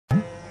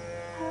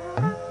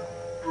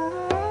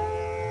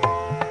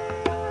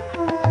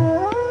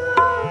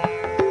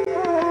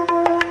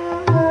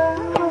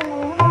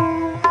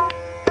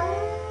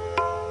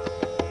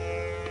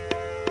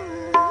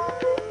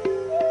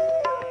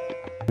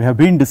have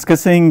been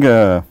discussing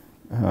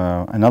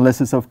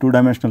analysis of two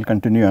dimensional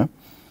continua,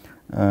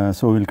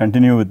 so we will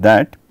continue with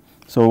that.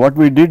 So, what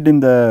we did in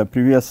the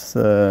previous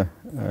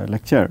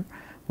lecture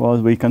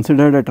was we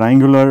considered a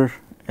triangular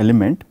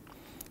element.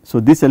 So,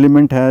 this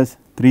element has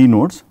 3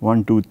 nodes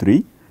 1, 2,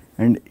 3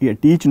 and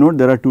at each node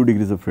there are 2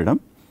 degrees of freedom.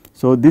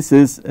 So, this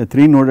is a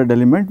 3 noded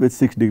element with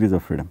 6 degrees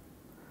of freedom.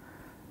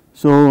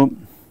 So,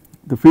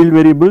 the field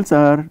variables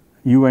are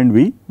u and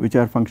v, which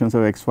are functions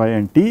of x, y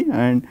and t,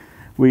 and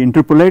we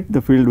interpolate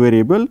the field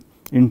variable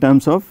in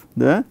terms of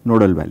the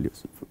nodal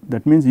values.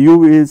 That means,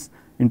 u is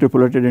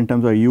interpolated in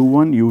terms of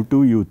u1,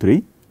 u2,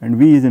 u3 and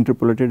v is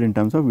interpolated in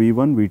terms of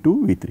v1,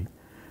 v2, v3,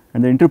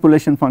 and the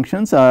interpolation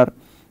functions are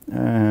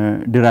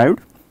derived.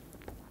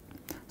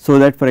 So,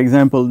 that for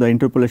example, the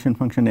interpolation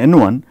function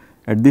n1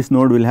 at this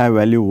node will have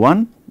value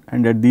 1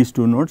 and at these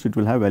 2 nodes it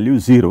will have value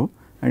 0,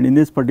 and in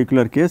this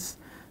particular case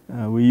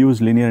we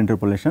use linear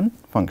interpolation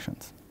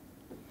functions.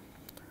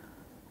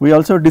 We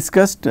also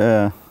discussed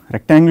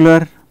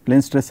rectangular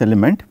plane stress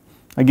element.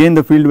 Again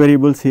the field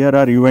variables here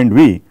are u and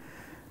v.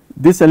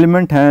 This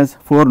element has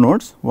 4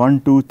 nodes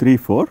 1, 2, 3,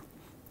 4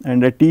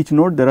 and at each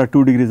node there are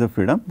 2 degrees of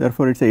freedom.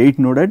 Therefore, it is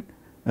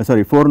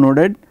a 4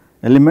 noded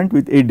element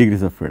with 8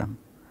 degrees of freedom.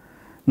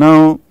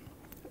 Now,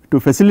 to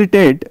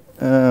facilitate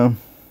the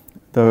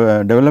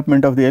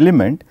development of the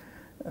element,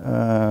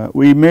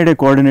 we made a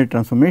coordinate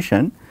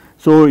transformation.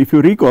 So, if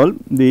you recall,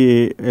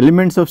 the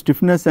elements of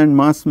stiffness and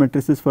mass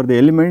matrices for the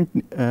element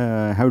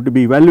have to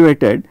be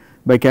evaluated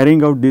by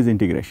carrying out these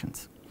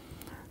integrations.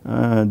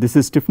 This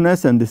is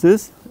stiffness and this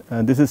is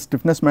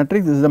stiffness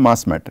matrix, this is the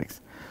mass matrix.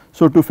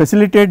 So, to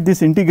facilitate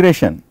this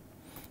integration,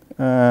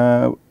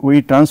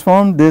 we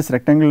transformed this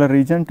rectangular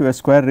region to a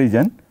square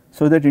region,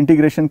 so that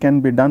integration can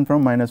be done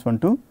from -1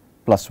 to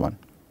 +1.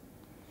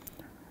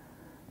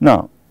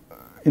 Now,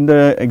 in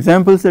the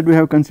examples that we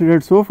have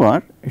considered so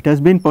far, it has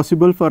been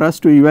possible for us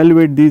to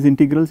evaluate these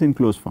integrals in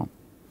closed form,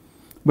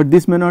 but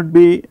this may not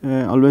be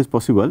always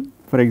possible.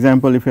 For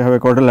example, if you have a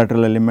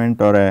quadrilateral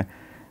element or a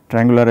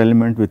triangular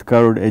element with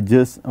curved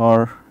edges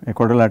or a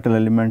quadrilateral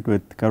element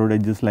with curved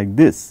edges like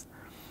this,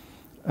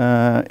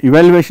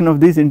 evaluation of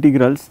these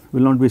integrals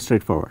will not be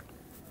straightforward.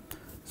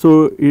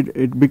 So,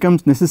 it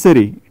becomes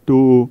necessary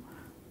to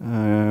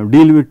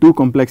deal with 2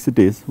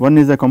 complexities. One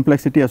is the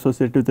complexity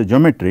associated with the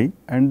geometry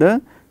and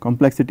the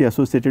complexity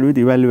associated with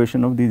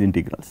evaluation of these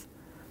integrals.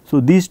 So,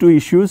 these 2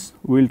 issues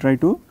we will try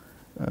to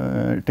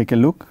take a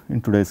look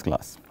in today's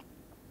class.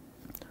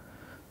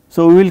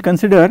 So, we will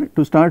consider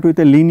to start with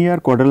a linear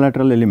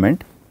quadrilateral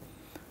element.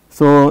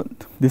 So,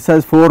 this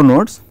has 4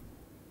 nodes.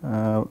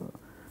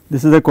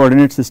 This is the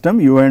coordinate system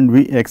u and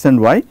v, x and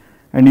y,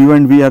 and u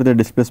and v are the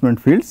displacement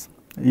fields.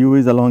 U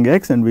is along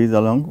x and v is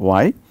along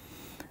y,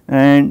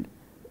 and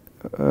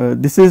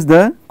this is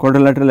the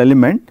quadrilateral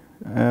element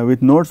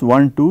with nodes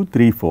 1, 2,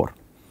 3, 4,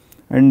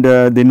 and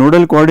the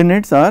nodal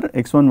coordinates are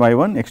x1,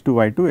 y1, x2,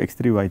 y2,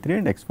 x3, y3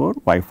 and x4,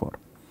 y4.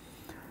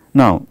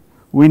 Now,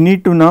 we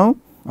need to now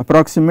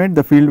approximate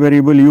the field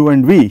variable u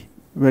and v,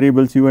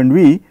 variables u and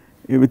v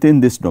within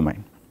this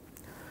domain.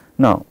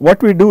 Now,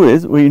 what we do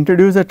is we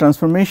introduce a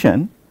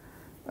transformation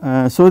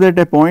so that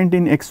a point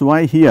in x,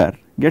 y here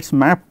gets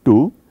mapped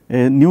to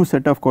a new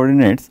set of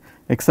coordinates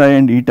xi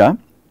and eta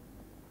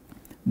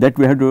that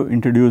we have to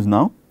introduce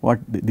now what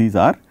these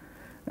are,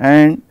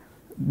 and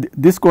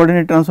this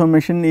coordinate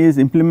transformation is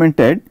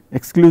implemented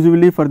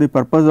exclusively for the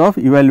purpose of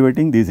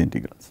evaluating these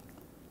integrals.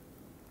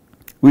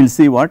 We will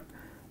see what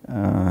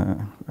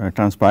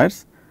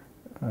transpires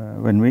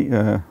when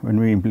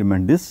we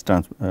implement this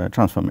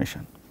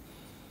transformation.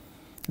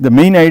 The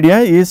main idea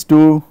is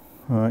to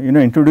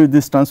introduce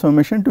this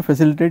transformation to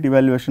facilitate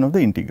evaluation of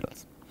the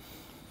integrals.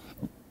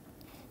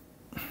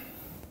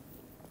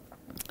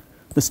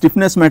 The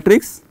stiffness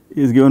matrix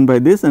is given by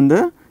this and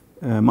the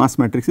mass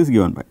matrix is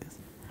given by this.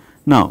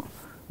 Now,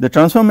 the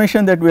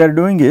transformation that we are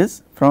doing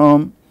is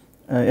from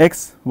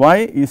x, y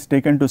is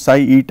taken to psi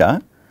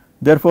eta.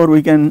 Therefore,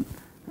 we can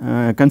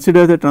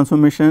consider the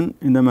transformation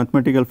in the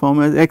mathematical form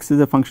as x is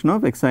a function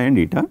of xi and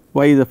eta,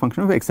 y is a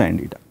function of xi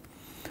and eta.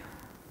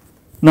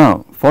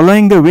 Now,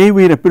 following the way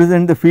we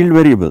represent the field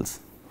variables,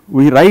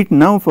 we write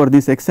now for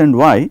this x and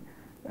y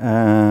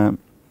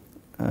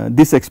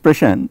this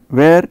expression,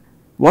 where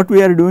what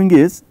we are doing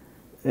is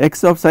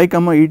x of psi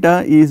comma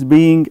eta is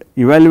being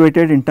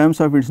evaluated in terms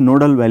of its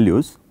nodal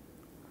values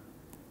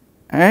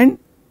and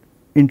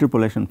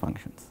interpolation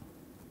functions.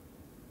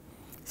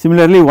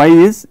 Similarly, y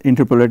is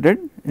interpolated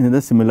in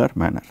the similar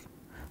manner.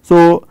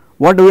 So,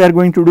 what we are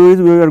going to do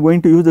is we are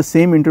going to use the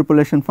same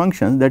interpolation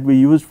functions that we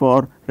used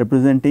for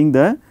representing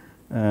the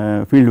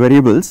field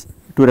variables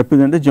to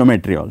represent the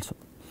geometry also,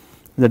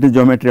 that is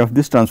geometry of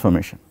this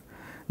transformation.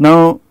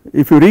 Now,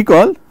 if you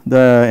recall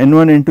the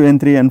n1, n2,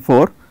 n3,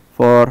 n4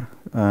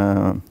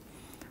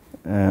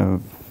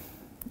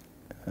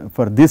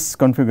 for this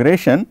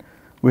configuration,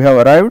 we have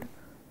arrived,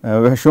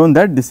 we have shown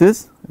that this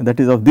is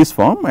of this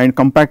form, and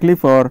compactly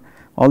for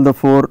all the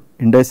 4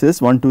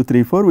 indices 1, 2,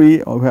 3, 4 we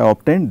have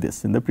obtained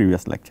this in the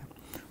previous lecture.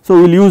 So,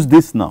 we will use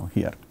this now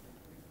here.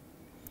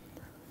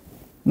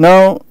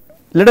 Now,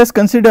 let us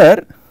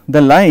consider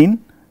the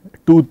line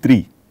 2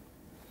 3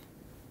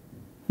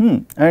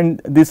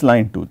 and this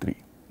line 2 3.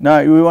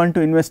 Now, we want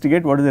to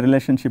investigate what is the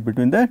relationship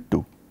between the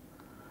two.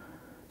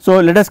 So,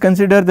 let us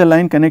consider the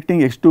line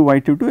connecting x 2 y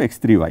 2 to x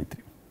 3 y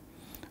 3.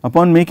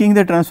 Upon making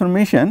the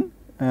transformation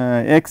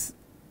x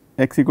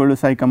equal to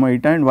psi comma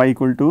eta and y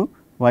equal to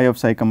y of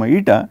psi comma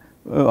eta,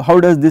 how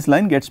does this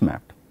line gets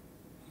mapped?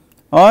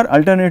 Or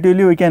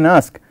alternatively we can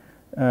ask,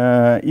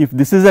 if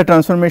this is the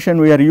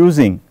transformation we are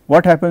using,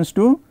 what happens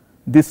to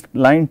this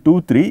line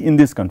 2 3 in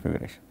this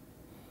configuration?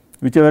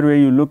 Whichever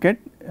way you look at,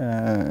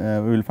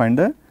 we will find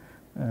the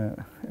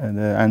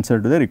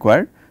answer to the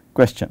required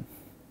question.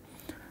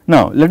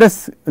 Now, let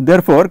us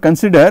therefore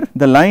consider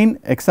the line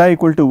x I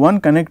equal to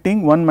 1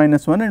 connecting 1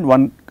 minus 1 and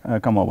 1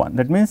 comma 1,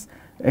 that means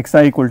x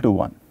I equal to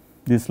 1,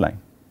 this line.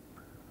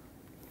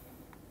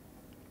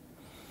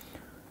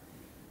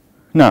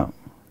 Now,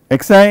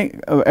 x I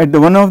at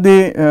the one of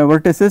the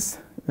vertices,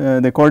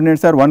 the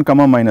coordinates are 1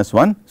 comma minus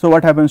 1. So,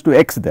 what happens to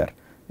x there?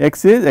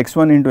 X is x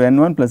 1 into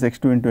n 1 plus x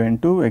 2 into n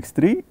 2, x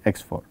 3,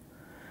 x 4.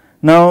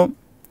 Now,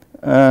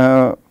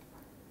 how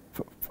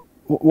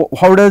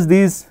does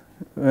these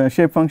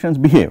shape functions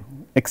behave?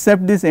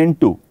 Except this n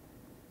 2,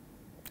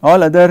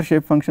 all other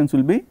shape functions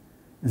will be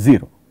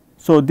 0.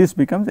 So, this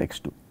becomes x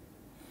 2.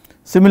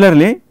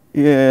 Similarly,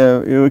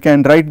 you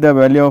can write the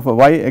value of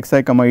y x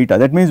I comma eta,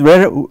 that means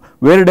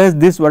where does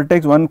this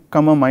vertex 1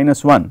 comma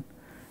minus 1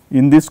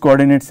 in this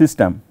coordinate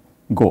system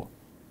go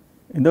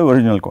in the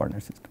original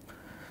coordinate system.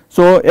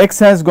 So, x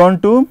has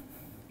gone to,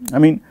 I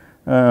mean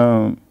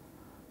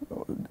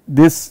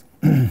this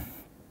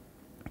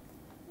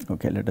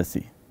okay, let us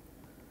see,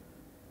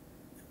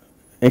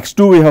 x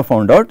 2 we have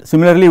found out.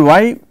 Similarly,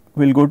 y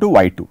will go to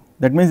y 2,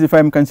 that means if I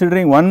am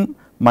considering 1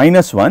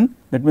 minus 1,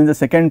 that means the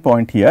second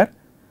point here,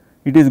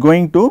 it is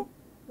going to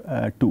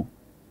 2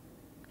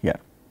 here.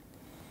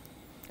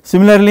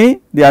 Similarly,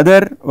 the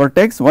other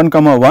vertex 1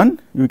 comma 1,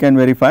 you can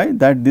verify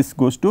that this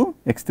goes to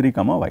x 3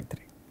 comma y 3.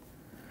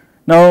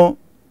 Now,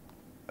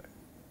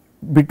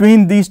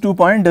 between these 2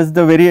 points, does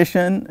the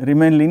variation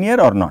remain linear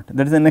or not?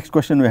 That is the next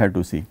question we have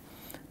to see.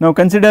 Now,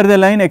 consider the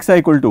line x I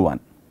equal to 1,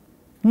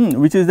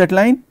 which is that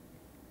line?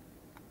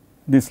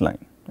 This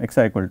line x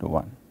I equal to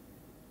 1.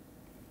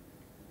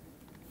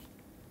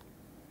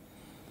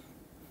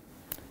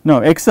 Now,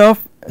 x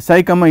of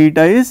psi comma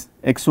eta is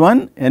x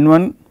 1 n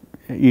 1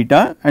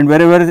 eta, and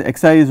wherever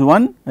x I is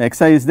 1,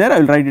 x I is there, I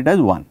will write it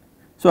as 1.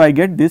 So, I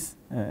get this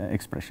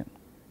expression.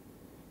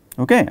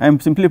 Okay. I am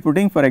simply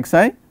putting for x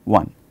I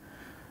 1.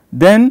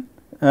 Then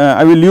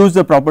I will use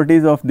the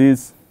properties of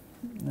these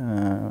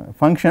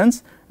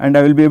functions, and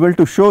I will be able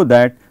to show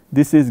that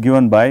this is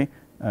given by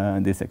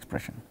this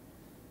expression.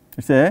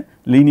 It is a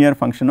linear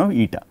function of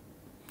eta.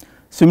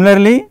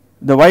 Similarly,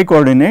 the y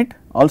coordinate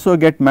also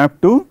get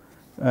mapped to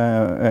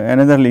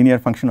another linear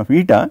function of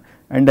eta,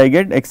 and I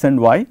get x and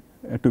y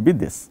to be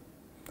this.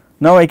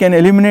 Now, I can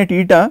eliminate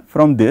eta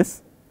from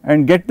this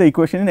and get the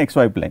equation in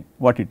xy plane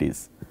what it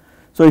is.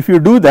 So, if you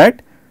do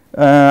that,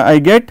 I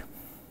get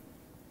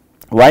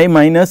y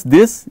minus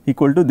this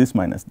equal to this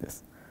minus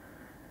this.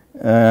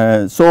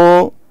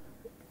 So,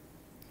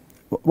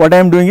 what I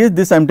am doing is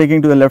this I am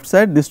taking to the left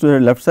side, this to the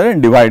left side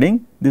and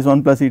dividing, this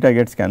 1 plus eta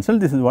gets cancelled,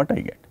 this is what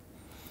I get.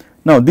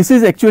 Now, this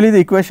is actually the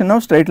equation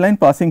of straight line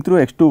passing through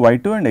x 2 y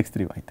 2 and x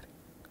 3 y 3.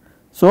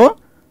 So,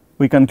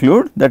 we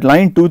conclude that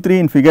line 2 3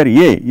 in figure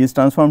A is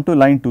transformed to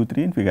line 2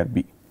 3 in figure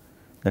B.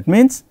 That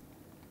means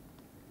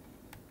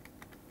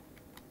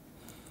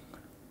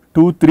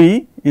 2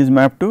 3 is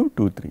mapped to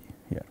 2 3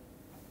 here.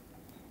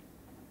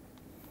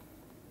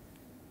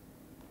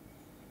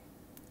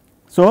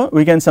 So,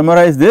 we can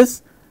summarize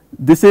this.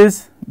 This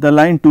is the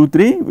line 2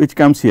 3 which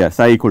comes here,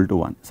 psi equal to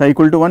 1. Psi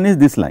equal to 1 is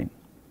this line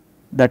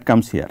that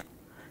comes here.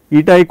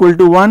 Eta equal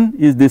to 1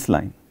 is this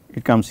line,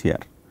 it comes here.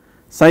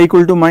 Psi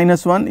equal to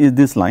minus 1 is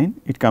this line,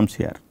 it comes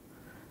here,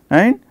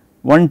 and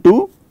 1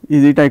 2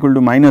 is eta equal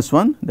to minus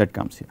 1, that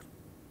comes here.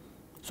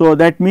 So,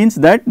 that means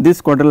that this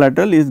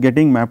quadrilateral is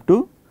getting mapped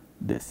to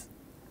this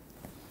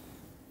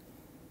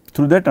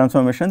through the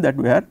transformation that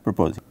we are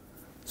proposing.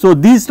 So,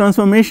 these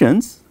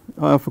transformations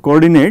of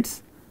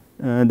coordinates,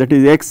 that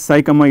is x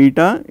psi comma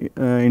eta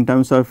in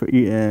terms of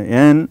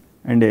n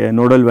and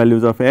nodal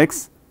values of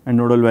x and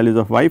nodal values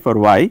of y for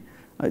y,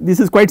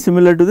 this is quite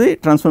similar to the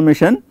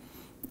transformation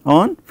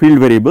on field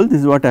variable.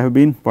 This is what I have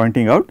been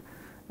pointing out.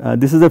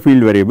 This is the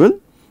field variable,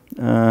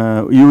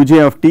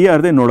 uj of t are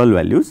the nodal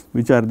values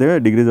which are the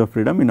degrees of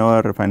freedom in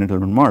our finite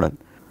element model.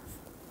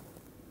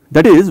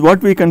 That is,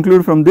 what we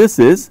conclude from this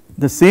is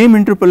the same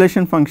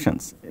interpolation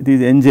functions,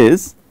 these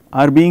nj's,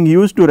 are being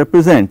used to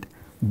represent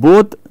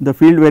both the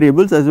field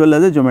variables as well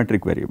as the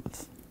geometric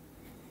variables.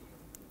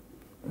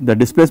 The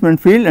displacement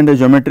field and the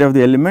geometry of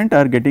the element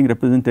are getting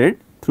represented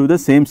through the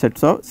same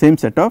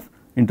set of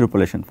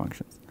interpolation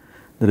functions.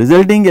 The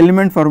resulting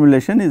element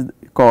formulation is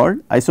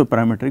called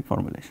isoparametric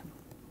formulation.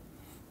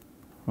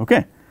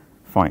 Okay,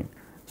 fine.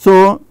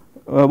 So,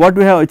 what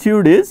we have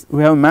achieved is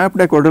we have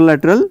mapped a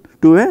quadrilateral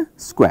to a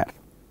square.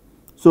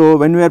 So,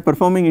 when we are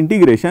performing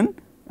integration,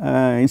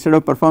 instead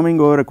of performing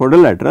over a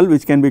quadrilateral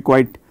which can be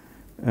quite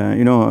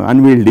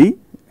unwieldy,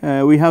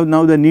 we have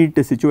now the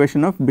neat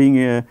situation of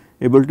being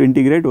able to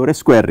integrate over a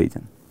square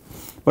region.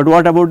 But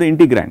what about the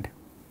integrand?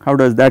 How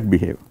does that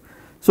behave?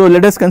 So,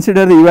 let us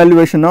consider the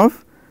evaluation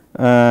of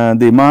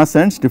the mass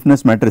and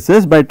stiffness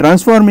matrices by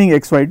transforming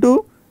xy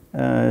to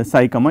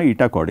psi comma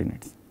eta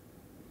coordinates.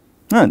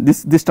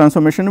 This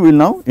transformation we will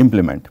now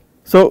implement.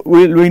 So,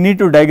 we need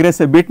to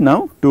digress a bit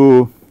now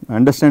to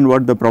understand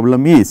what the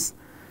problem is.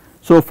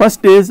 So,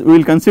 first is we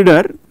will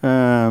consider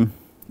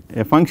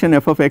a function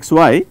f of x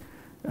y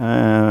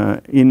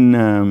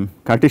in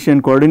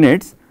Cartesian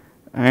coordinates,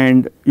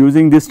 and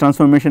using this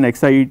transformation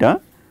xi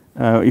eta,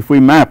 if we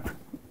map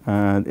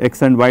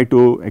x and y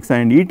to xi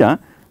and eta,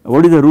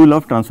 what is the rule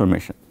of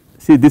transformation?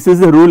 See, this is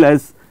the rule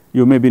as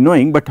you may be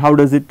knowing, but how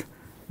does it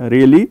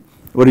really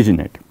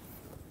originate?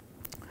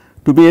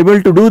 To be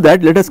able to do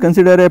that, let us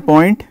consider a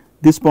point,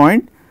 this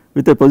point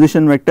with a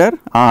position vector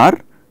r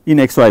in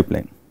xy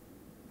plane.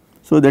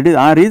 So, that is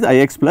r is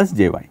ix plus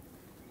jy.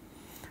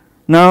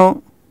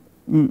 Now,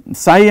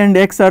 psi and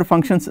x are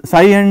functions,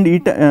 psi and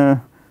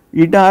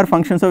eta are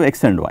functions of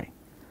x and y.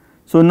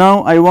 So,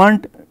 now I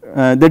want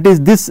that is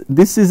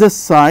this is a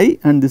psi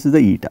and this is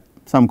the eta,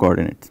 some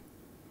coordinates.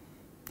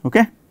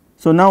 Okay.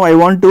 So, now I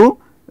want to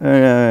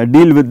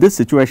deal with this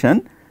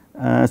situation.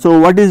 So,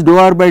 what is dou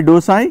r by dou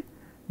psi?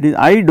 It is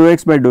I dou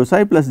x by dou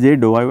psi plus j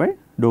dou y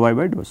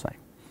by dou psi,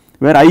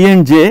 where I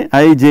and j,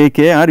 I, j,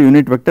 k are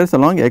unit vectors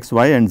along x,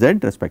 y and z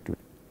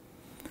respectively.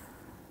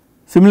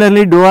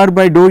 Similarly, dou r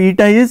by dou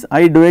eta is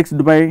I dou x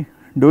by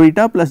dou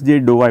eta plus j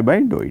dou y by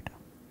dou eta.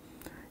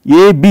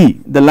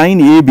 AB, the line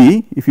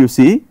AB if you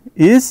see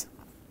is,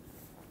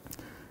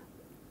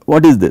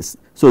 what is this?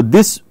 So,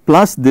 this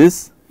plus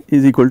this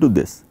is equal to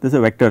this is a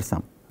vector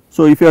sum.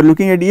 So, if you are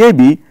looking at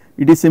AB,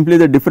 it is simply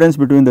the difference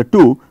between the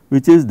two,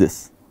 which is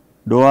this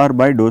dou r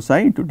by dou psi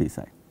into d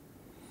psi.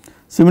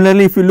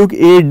 Similarly, if you look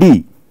AD,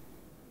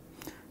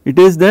 it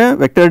is the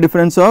vector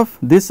difference of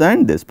this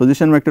and this,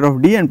 position vector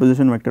of D and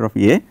position vector of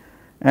A,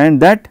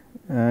 and that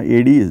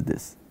AD is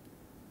this.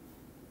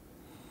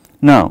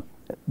 Now,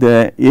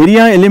 the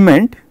area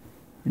element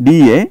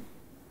dA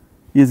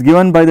is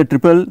given by the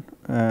triple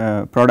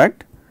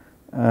product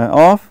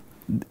of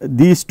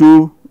these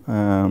two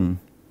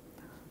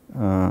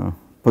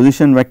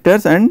position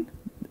vectors and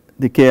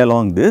the k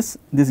along this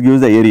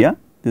gives the area.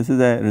 This is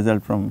a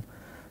result from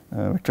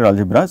vector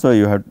algebra. So,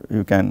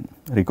 you can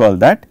recall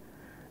that,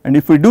 and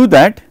if we do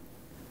that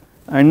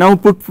and now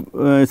put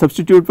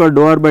substitute for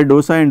dou r by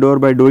dou psi and dou r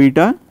by dou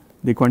eta,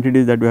 the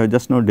quantities that we have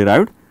just now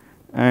derived,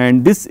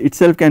 and this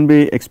itself can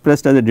be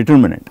expressed as a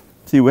determinant.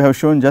 See, we have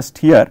shown just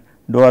here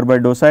dou r by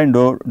dou psi and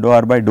dou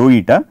r by dou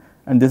eta,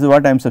 and this is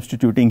what I am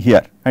substituting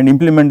here, and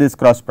implement this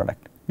cross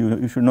product.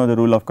 You should know the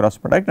rule of cross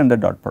product and the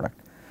dot product.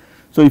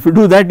 So, if you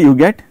do that, you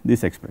get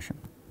this expression.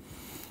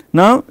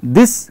 Now,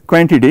 this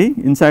quantity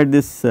inside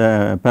this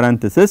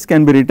parenthesis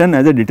can be written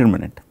as a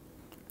determinant,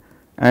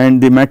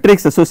 and the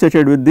matrix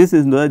associated with this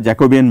is the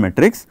Jacobian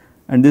matrix,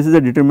 and this is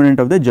the determinant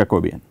of the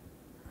Jacobian.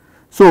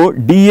 So,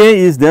 dA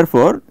is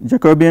therefore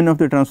Jacobian of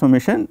the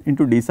transformation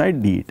into d psi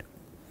d eta.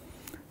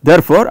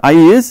 Therefore, I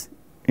is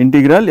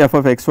integral f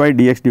of x y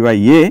dx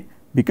dy A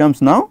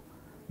becomes now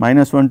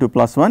 -1 to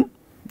 +1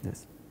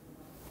 this.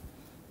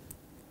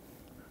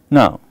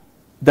 Now,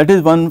 that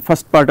is one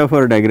first part of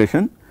our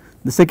digression.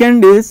 The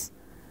second is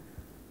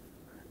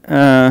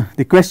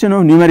the question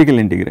of numerical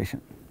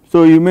integration.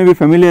 So, you may be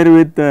familiar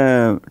with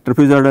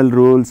trapezoidal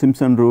rule,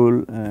 Simpson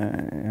rule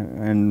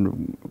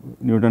and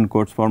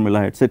Newton-Cotes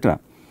formula, etc.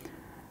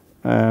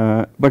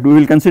 But we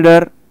will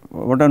consider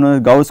what are known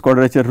as Gauss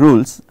quadrature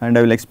rules, and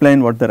I will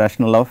explain what the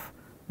rationale of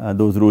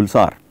those rules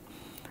are.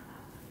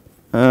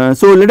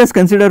 So, let us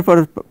consider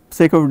for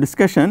sake of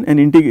discussion an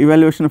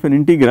evaluation of an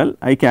integral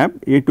I cap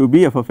a to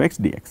b f of x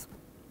dx.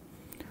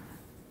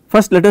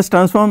 First, let us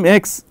transform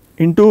x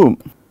into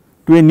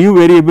a new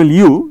variable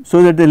u,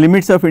 so that the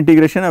limits of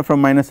integration are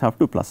from -half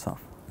to +half.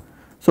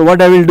 So,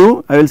 what I will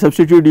do, I will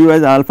substitute u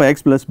as alpha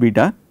x plus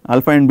beta.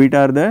 Alpha and beta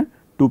are the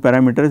two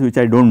parameters which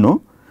I do not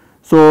know.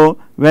 So,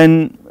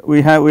 when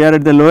we are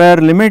at the lower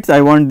limits,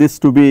 I want this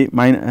to be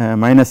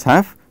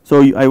 -half.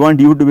 So, I want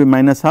u to be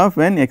 -half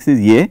when x is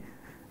a,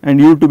 and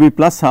u to be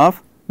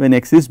 +half when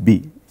x is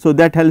b. So,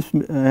 that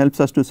helps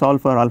us to solve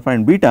for alpha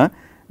and beta,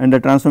 and the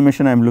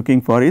transformation I am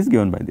looking for is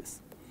given by this.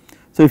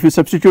 So, if you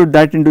substitute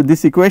that into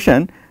this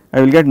equation, I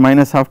will get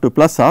 -half to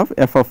 +half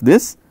f of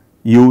this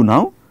u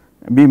now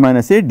b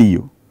minus a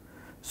du.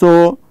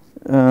 So,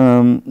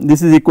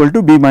 this is equal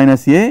to b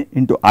minus a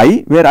into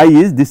I, where I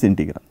is this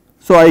integral.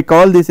 So, I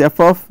call this f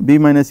of b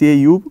minus a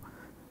u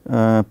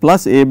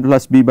plus a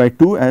plus b by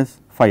 2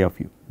 as phi of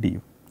u du.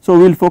 So,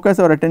 we will focus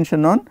our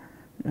attention on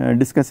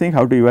discussing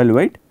how to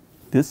evaluate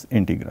this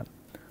integral.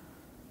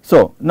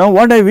 So, now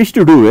what I wish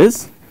to do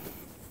is,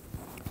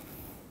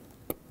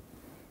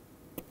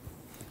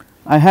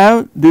 I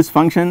have this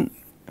function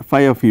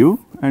phi of u,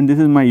 and this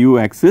is my u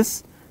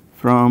axis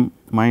from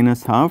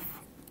 -half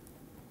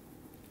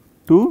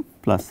to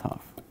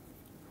 +half.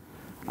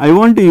 I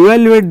want to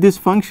evaluate this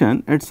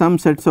function at some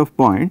sets of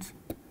points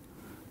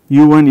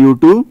u1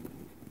 u2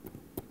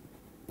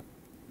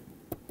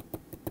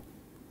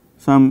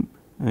 some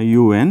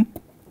un,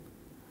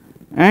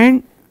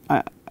 and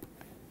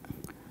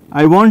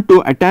I want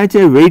to attach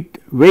a weight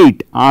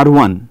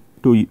r1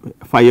 to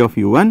phi of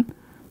u1,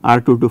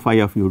 r2 to phi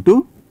of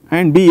u2,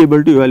 and be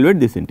able to evaluate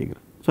this integral.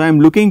 So, I am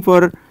looking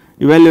for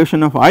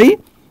evaluation of I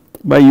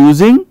by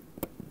using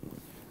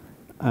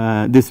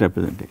this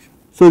representation.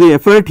 So, the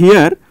effort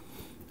here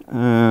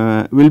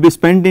will be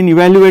spent in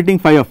evaluating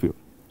phi of u.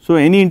 So,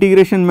 any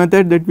integration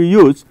method that we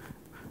use,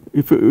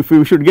 if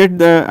we should get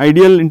the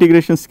ideal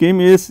integration scheme,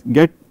 is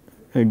get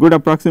a good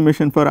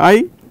approximation for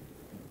I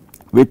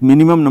with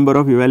minimum number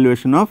of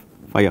evaluation of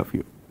phi of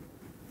u,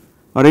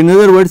 or in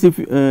other words,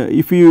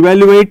 if you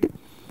evaluate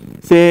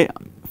say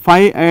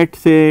phi at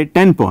say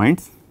 10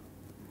 points,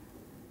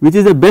 which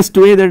is the best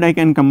way that I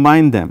can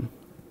combine them,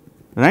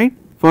 right.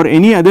 For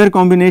any other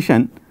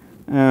combination,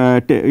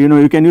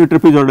 you can use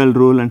trapezoidal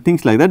rule and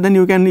things like that, then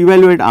you can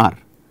evaluate R,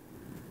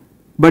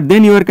 but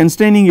then you are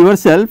constraining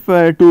yourself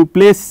to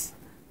place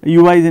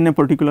ui's in a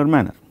particular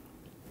manner.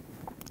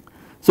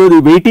 So, the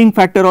weighting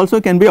factor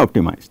also can be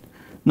optimized.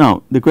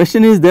 Now, the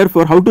question is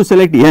therefore how to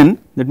select n,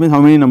 that means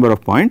how many number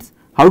of points,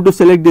 how to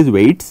select these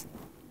weights,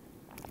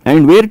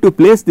 and where to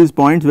place these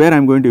points where I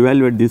am going to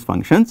evaluate these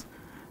functions,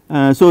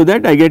 so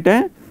that I get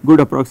a good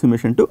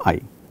approximation to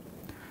I.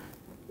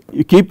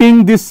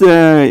 Keeping this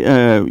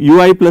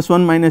ui plus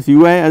 1 minus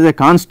ui as a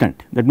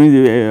constant, that means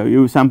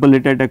you sample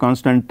it at a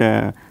constant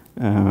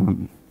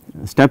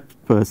step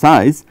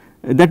size,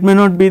 that may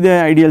not be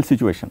the ideal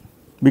situation,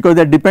 because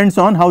that depends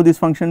on how this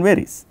function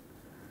varies.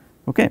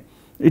 Okay.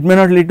 It may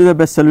not lead to the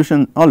best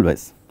solution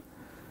always.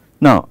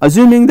 Now,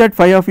 assuming that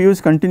phi of u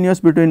is continuous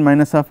between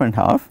minus half and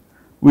half,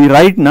 we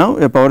write now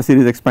a power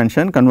series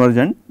expansion,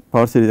 convergent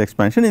power series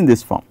expansion in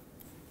this form.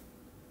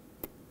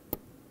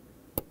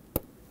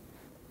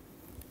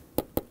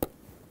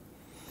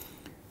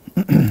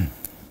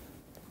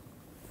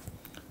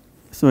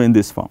 So, in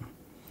this form.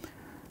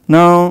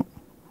 Now,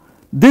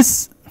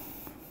 this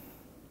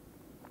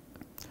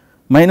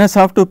minus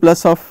half to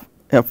plus of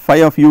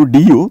phi of u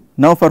du,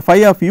 now for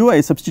phi of u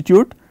I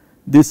substitute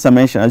this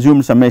summation,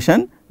 assumed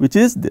summation, which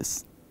is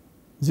this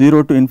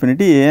 0 to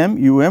infinity am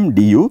um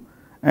du,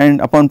 and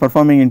upon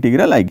performing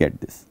integral I get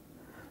this.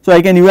 So,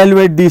 I can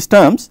evaluate these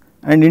terms,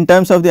 and in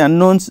terms of the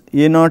unknowns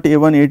a naught,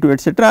 a1, a2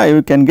 etc.,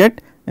 I can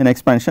get an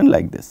expansion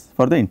like this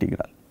for the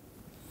integral.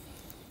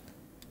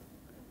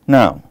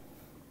 Now,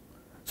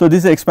 so this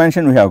is the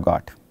expansion we have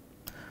got.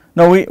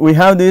 Now, we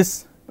have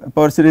this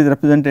power series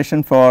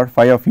representation for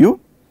phi of u.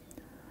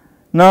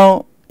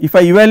 Now, if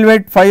I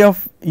evaluate phi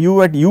of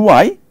u at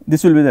ui,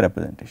 this will be the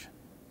representation.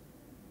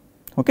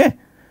 Okay.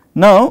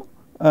 Now,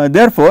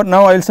 therefore,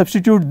 now I will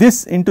substitute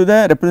this into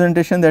the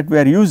representation that we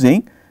are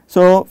using.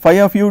 So, phi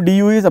of u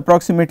du is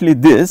approximately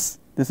this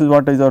is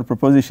what is our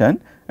proposition,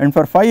 and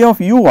for phi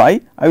of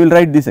ui I will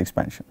write this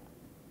expansion,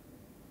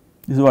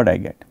 this is what I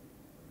get.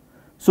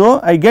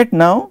 So, I get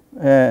now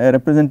a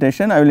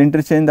representation, I will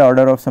interchange the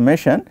order of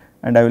summation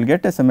and I will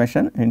get a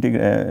summation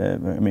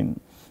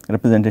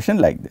representation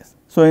like this.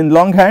 So, in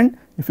longhand,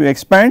 if you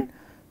expand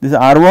this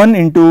R1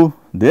 into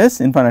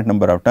this infinite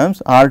number of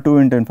terms, R2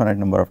 into infinite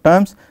number of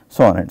terms,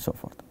 so on and so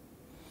forth.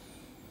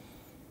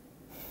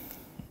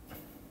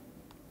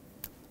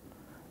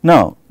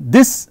 Now,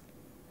 this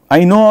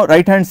I know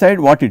right hand side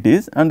what it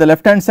is, and the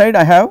left hand side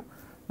I have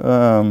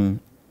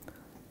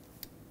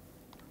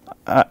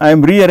I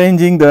am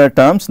rearranging the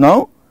terms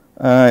now.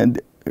 A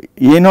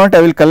naught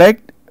I will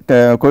collect,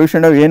 the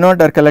coefficient of a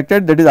naught are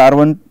collected, that is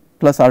R1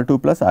 plus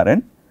R2 plus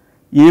Rn,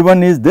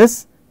 A1 is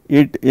this,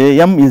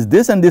 Am is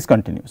this, and this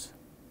continues.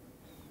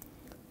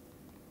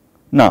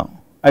 Now,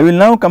 I will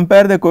now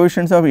compare the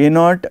coefficients of a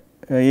naught,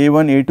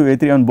 A1, A2,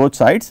 A3 on both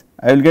sides,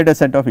 I will get a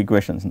set of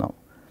equations now.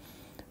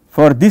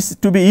 For this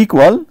to be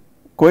equal,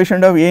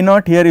 coefficient of a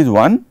naught here is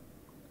 1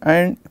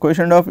 and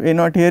coefficient of a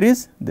naught here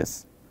is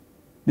this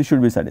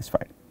should be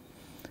satisfied.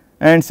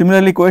 And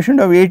similarly, coefficient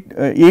of this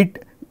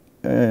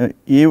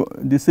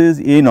is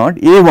a naught,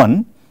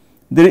 a1,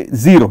 there is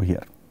 0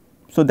 here,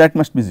 so that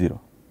must be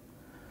 0.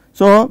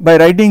 So, by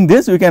writing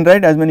this we can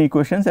write as many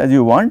equations as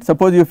you want.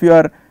 Suppose if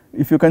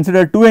you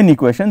consider 2n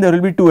equation, there will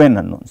be 2n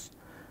unknowns.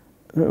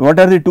 What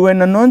are the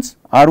 2n unknowns?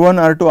 R1,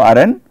 R2,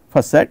 Rn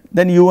first set,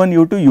 then u1,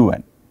 u2,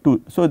 un, 2.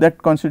 So,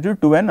 that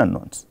constitute 2n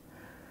unknowns.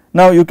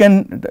 Now, you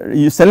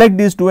select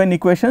these 2n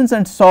equations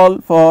and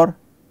solve for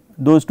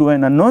those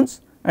 2n unknowns,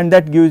 and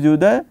that gives you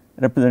the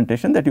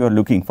representation that you are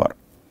looking for.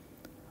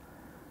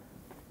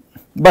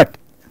 But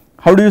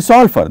how do you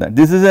solve for that?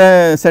 This is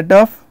a set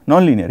of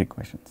nonlinear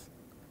equations.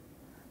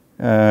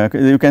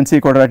 You can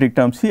see quadratic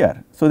terms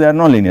here. So, they are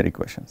nonlinear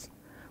equations,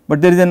 but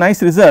there is a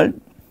nice result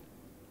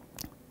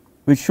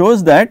which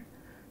shows that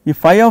if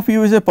phi of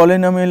u is a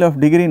polynomial of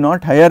degree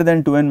not higher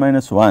than 2n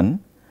minus 1,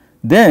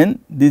 then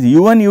this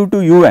u1,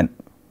 u2, un,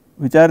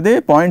 which are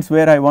the points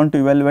where I want to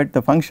evaluate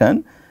the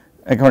function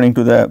according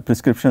to the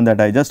prescription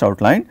that I just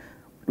outlined,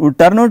 would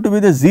turn out to be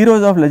the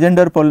zeros of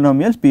Legendre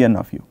polynomials Pn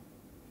of u.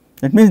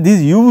 That means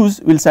these u's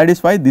will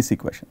satisfy this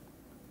equation.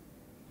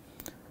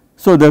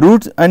 So, the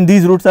roots and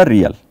these roots are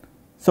real.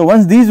 So,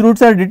 once these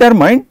roots are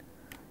determined,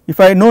 if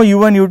I know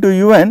u1,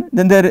 u2, un,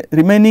 then the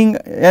remaining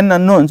n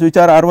unknowns which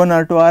are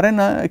r1, r2,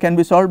 rn can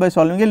be solved by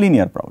solving a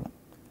linear problem.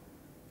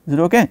 Is it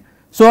okay?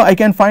 So, I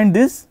can find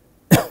this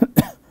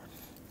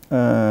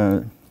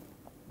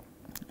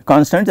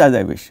constants as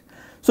I wish.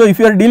 So, if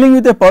you are dealing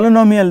with a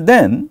polynomial,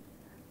 then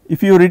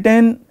if you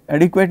retain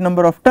adequate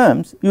number of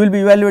terms, you will be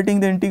evaluating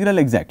the integral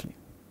exactly.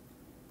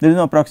 There is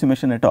no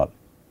approximation at all.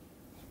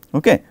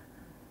 Okay.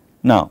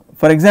 Now,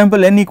 for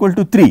example, n equal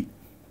to 3,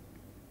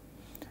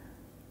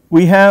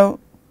 we have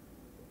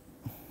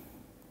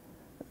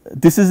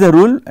this is the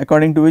rule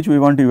according to which we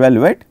want to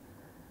evaluate.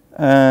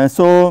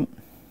 So,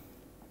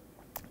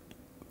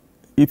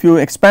 if you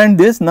expand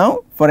this now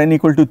for n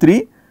equal to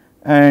 3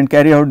 and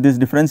carry out this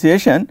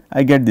differentiation,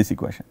 I get this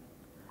equation.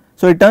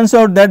 So, it turns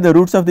out that the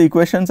roots of the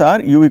equations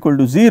are u equal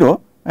to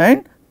 0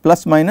 and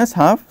plus minus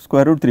half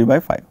square root 3 by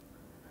 5.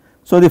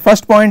 So, the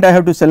first point I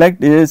have to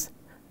select is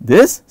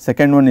this,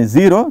 second one is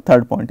 0,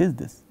 third point is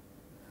this.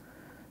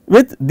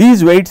 With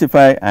these weights if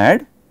I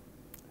add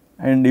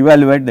and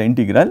evaluate the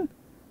integral.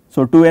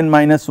 So, 2n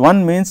minus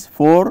 1 means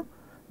 4,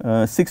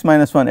 6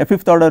 minus 1, a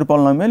fifth order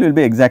polynomial will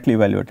be exactly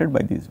evaluated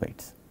by these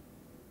weights,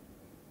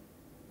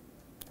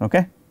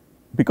 okay,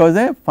 because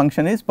the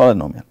function is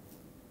polynomial.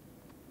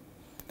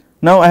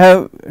 Now, I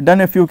have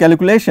done a few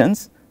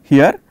calculations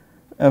here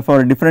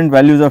for different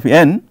values of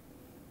n,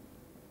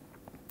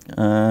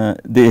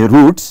 the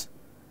roots,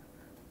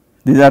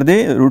 these are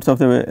the roots of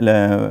the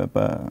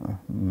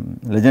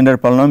Legendre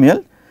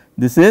polynomial.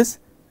 This is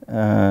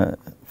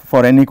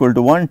for n equal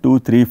to 1, 2,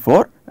 3,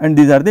 4 and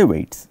these are the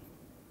weights.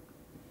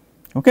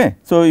 Okay.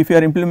 So, if you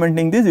are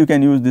implementing this, you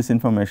can use this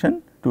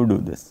information to do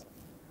this.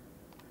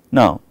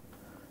 Now,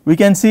 we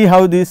can see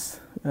how these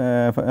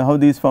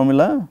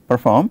formula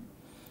perform.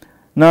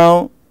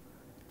 Now,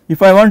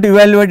 if I want to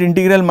evaluate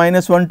integral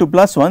minus 1 to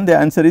plus 1, the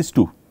answer is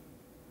 2.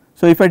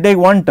 So, if I take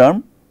one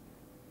term,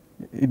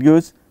 it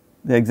gives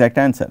the exact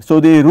answer. So,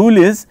 the rule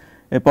is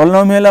a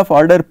polynomial of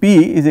order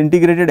p is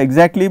integrated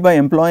exactly by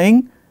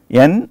employing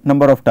n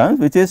number of terms,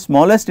 which is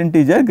smallest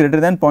integer greater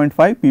than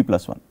 0.5 p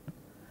plus 1.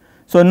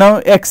 So, now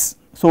x,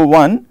 so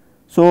 1,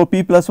 so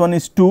p plus 1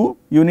 is 2,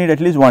 you need at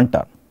least one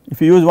term.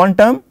 If you use one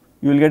term,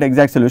 you will get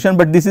exact solution,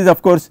 but this is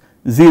of course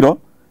 0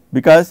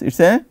 because it is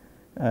a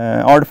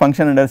odd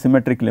function under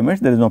symmetric limits,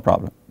 there is no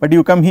problem. But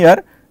you come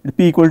here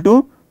p equal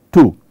to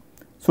 2.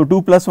 So,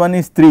 2 plus 1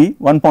 is 3,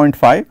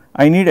 1.5,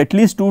 I need at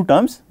least 2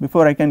 terms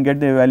before I can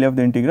get the value of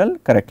the integral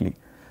correctly.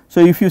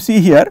 So, if you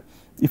see here,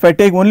 if I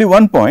take only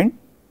 1 point,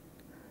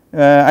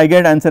 I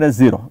get answer as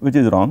 0, which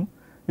is wrong.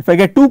 If I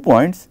get 2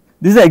 points,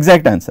 this is the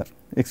exact answer,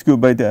 x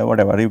cube by the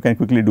whatever, you can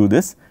quickly do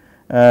this,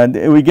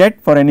 we get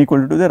for n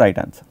equal to the right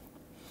answer.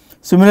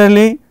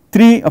 Similarly,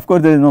 3 of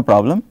course there is no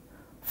problem,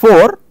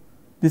 4,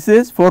 this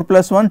is 4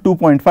 plus 1,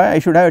 2.5, I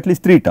should have at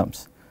least 3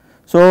 terms.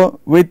 So,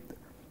 with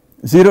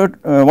 0,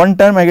 1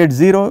 term I get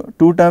 0,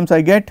 2 terms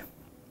I get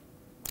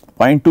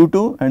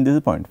 0.22 and this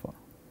is 0.4.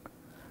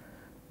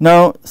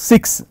 Now,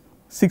 6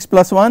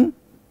 plus 1,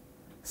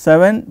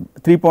 7,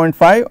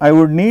 3.5, I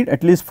would need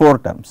at least 4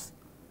 terms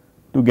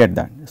to get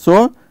that.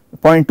 So,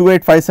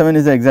 0.2857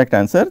 is the exact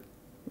answer,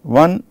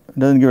 1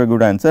 does not give a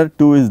good answer,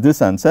 2 is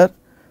this answer,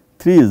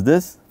 3 is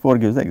this, 4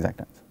 gives the exact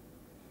answer.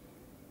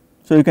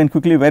 So, you can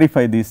quickly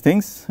verify these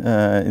things,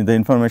 the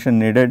information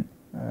needed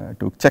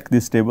to check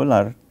this table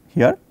are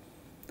here.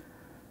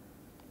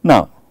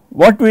 Now,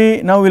 what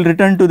we now will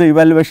return to the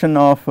evaluation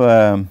of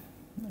the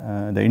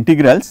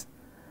integrals.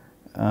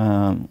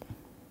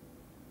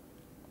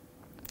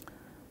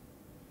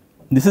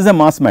 This is a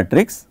mass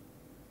matrix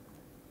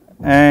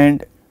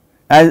and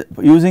as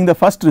using the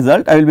first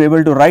result I will be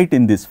able to write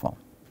in this form,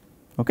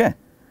 okay,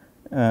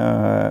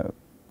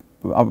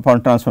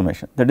 upon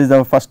transformation, that is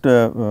our first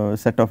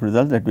set of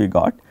results that we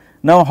got.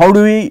 Now, how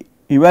do we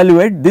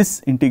evaluate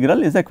this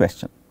integral is a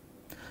question.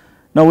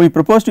 Now, we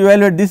propose to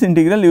evaluate this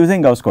integral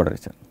using Gauss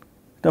quadrature.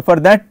 So, for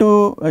that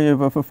to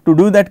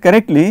do that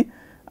correctly,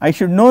 I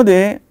should know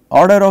the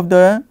order of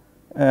the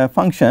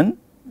function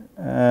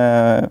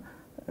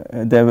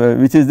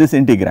which is this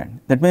integrand.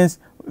 That means,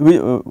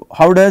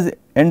 how does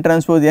n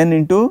transpose n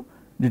into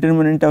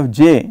determinant of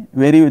j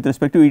vary with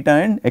respect to eta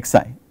and xi.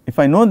 If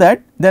I know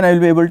that, then I will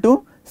be able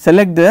to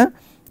select the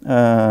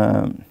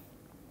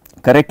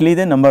correctly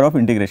the number of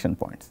integration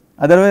points.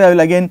 Otherwise, I will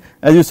again,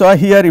 as you saw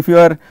here, if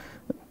your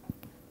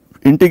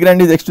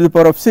integrand is x to the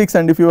power of 6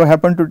 and if you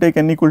happen to take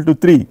n equal to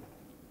 3,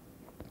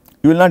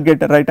 you will not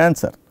get a right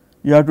answer,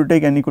 you have to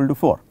take n equal to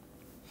 4.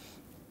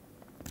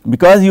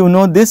 Because you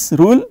know this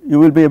rule, you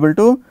will be able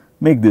to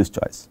make this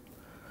choice.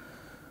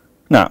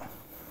 Now,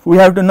 we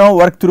have to now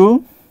work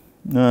through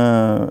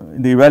the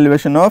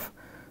evaluation of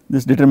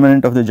this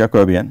determinant of the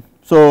Jacobian.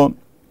 So,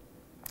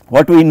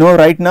 what we know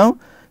right now,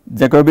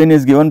 Jacobian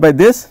is given by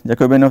this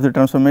Jacobian of the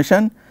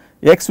transformation,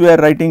 x we are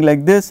writing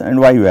like this and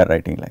y we are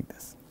writing like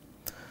this.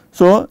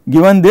 So,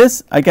 given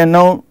this I can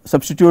now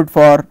substitute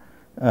for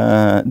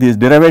these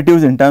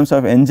derivatives in terms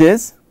of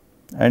nj's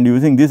and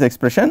using this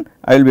expression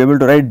I will be able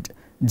to write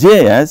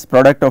J as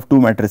product of two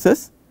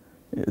matrices.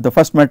 The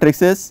first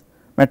matrix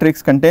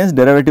contains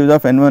derivatives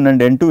of n1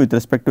 and n2 with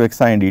respect to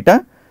xi and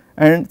eta,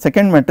 and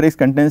second matrix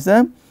contains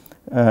the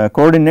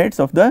coordinates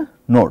of the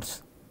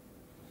nodes.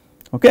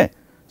 Okay.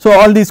 So,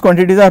 all these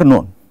quantities are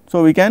known.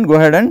 So, we can go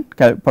ahead and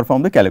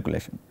perform the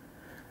calculation.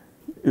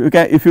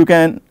 If you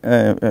can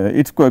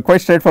it is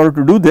quite straightforward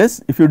to do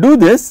this. If you do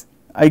this,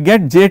 I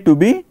get J to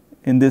be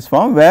in this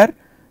form where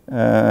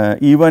E1,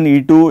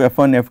 E2,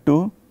 F1,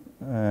 F2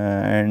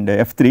 and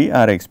F3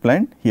 are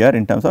explained here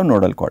in terms of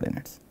nodal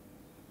coordinates.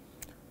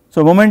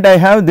 So, moment I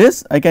have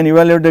this, I can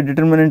evaluate the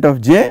determinant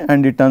of J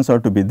and it turns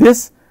out to be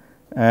this,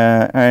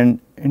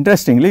 and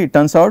interestingly it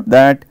turns out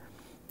that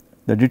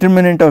the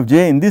determinant of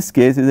J in this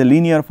case is a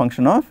linear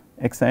function of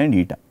xi and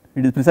eta.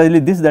 It is precisely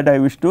this that I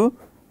wish to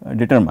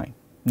determine,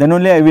 then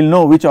only I will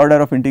know which order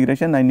of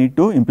integration I need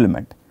to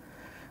implement.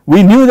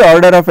 We knew the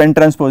order of n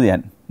transpose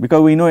n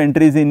because we know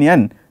entries in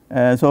n,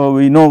 so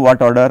we know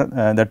what order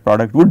that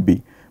product would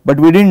be, but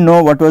we did not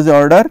know what was the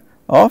order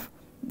of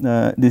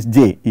this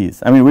J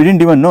is. I mean, we did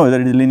not even know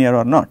whether it is linear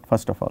or not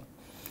first of all.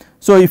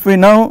 So, if we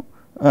now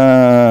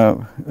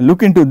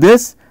look into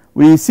this,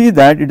 we see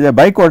that it is a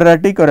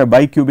biquadratic or a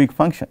bicubic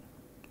function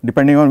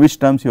depending on which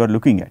terms you are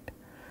looking at.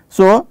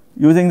 So,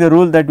 using the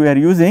rule that we are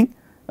using,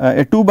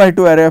 a 2 by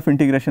 2 array of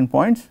integration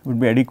points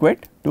would be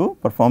adequate to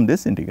perform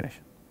this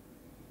integration.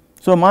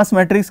 So, mass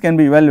matrix can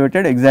be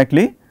evaluated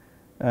exactly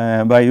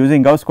by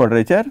using Gauss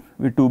quadrature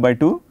with 2 by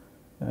 2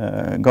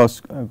 Gauss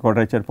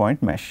quadrature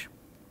point mesh.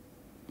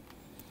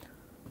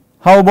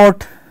 How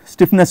about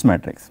stiffness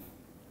matrix?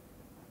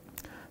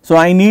 So,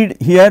 I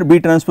need here B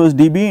transpose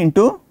dB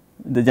into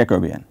the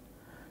Jacobian.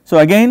 So,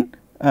 again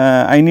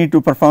I need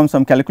to perform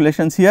some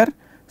calculations here.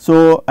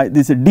 So,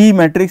 this D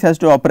matrix has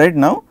to operate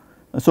now.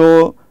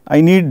 So,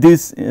 I need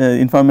this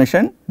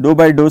information, dou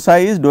by dou psi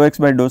is dou x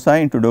by dou psi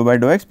into dou by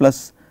dou x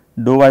plus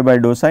dou y by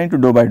dou psi into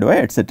dou by dou y,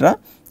 etc.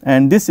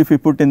 And this if we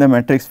put in the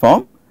matrix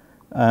form,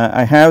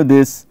 I have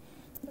this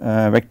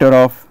vector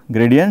of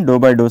gradient dou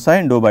by dou psi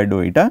and dou by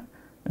dou eta,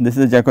 and this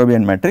is the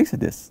Jacobian matrix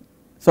this.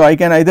 So, I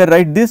can either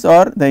write this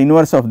or the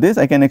inverse of this.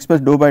 I can express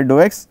dou by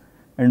dou x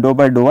and dou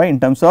by dou y in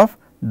terms of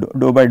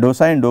dou by dou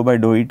psi and dou by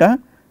dou eta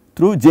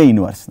through J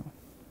inverse.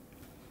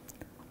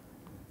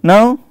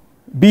 Now,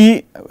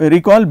 B,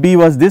 recall B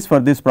was this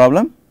for this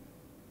problem.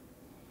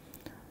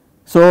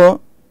 So,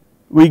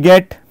 we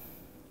get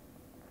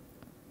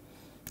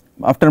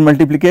after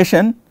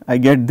multiplication I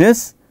get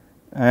this,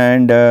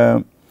 and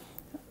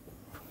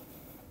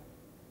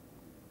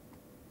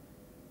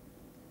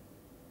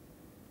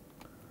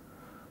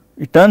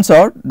it turns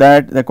out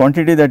that the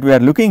quantity that we are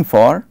looking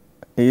for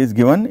is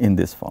given in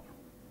this form.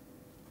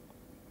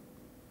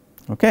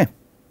 Okay.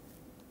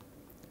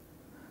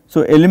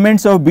 So,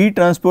 elements of B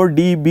transpose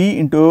dB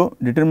into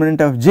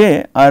determinant of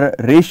J are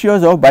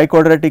ratios of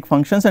biquadratic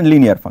functions and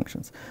linear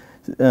functions.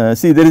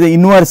 See, there is an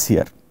inverse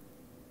here.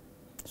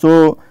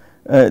 So,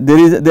 there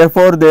is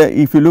therefore,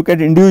 if you look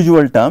at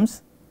individual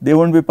terms, they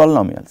will not be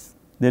polynomials,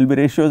 they will be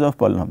ratios of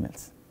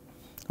polynomials.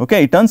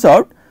 Okay. It turns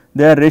out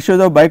they are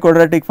ratios of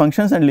biquadratic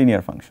functions and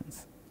linear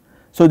functions.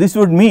 So, this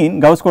would mean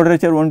Gauss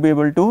quadrature will not be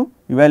able to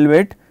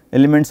evaluate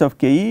elements of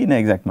Ke in an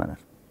exact manner.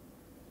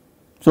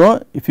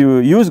 So, if you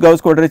use Gauss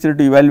quadrature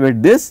to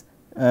evaluate this,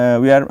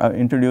 we are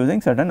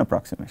introducing certain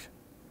approximation.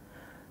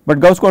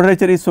 But Gauss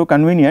quadrature is so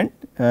convenient,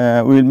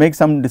 we will make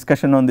some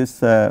discussion on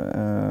this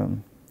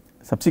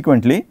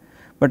subsequently,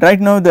 but right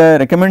now the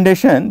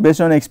recommendation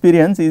based on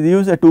experience is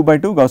use a 2 by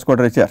 2 Gauss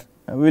quadrature.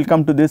 We will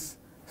come to this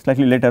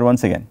slightly later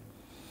once again.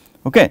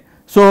 Okay.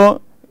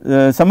 So,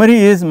 summary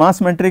is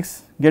mass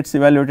matrix gets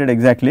evaluated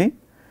exactly,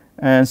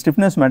 and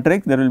stiffness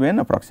matrix there will be an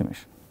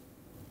approximation.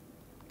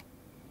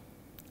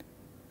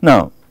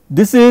 Now,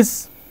 this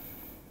is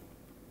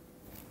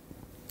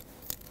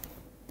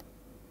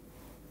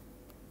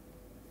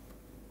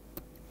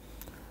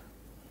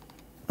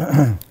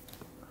I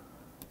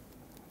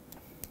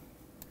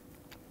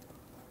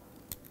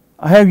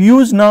have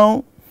used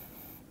now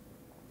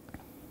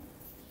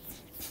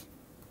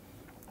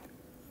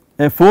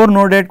a 4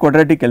 noded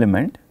quadratic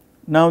element.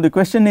 Now, the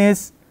question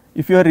is,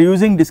 if you are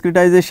using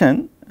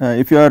discretization,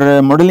 if you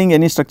are modeling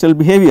any structural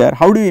behavior,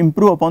 how do you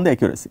improve upon the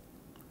accuracy?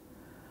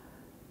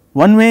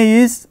 One way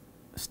is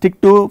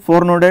stick to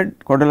 4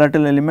 noded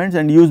quadrilateral elements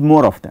and use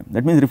more of them,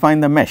 that means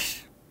refine the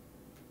mesh,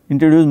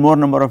 introduce more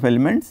number of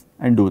elements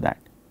and do that.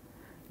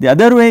 The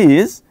other way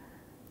is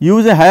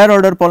use a higher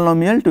order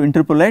polynomial to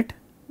interpolate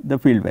the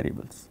field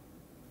variables.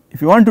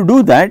 If you want to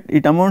do that,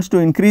 it amounts to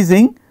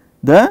increasing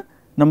the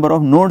number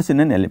of nodes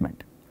in an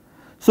element.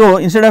 So,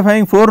 instead of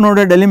having 4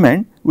 noded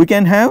element, we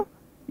can have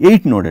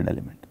 8 noded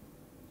element.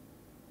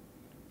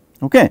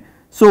 Okay.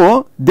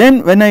 So,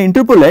 then when I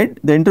interpolate,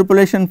 the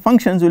interpolation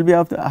functions will be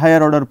of the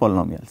higher order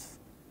polynomials,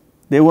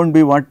 they will not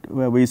be what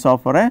we saw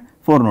for a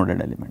 4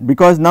 noded element,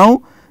 because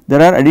now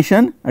there are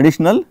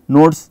additional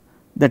nodes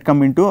that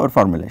come into our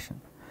formulation.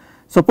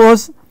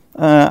 Suppose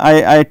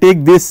I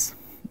take this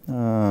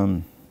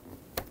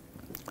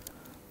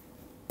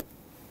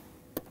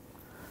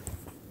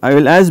I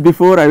will, as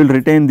before, I will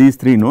retain these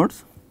 3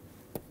 nodes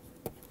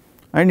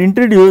and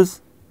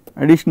introduce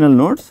additional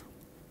nodes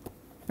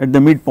at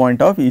the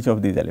midpoint of each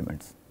of these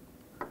elements.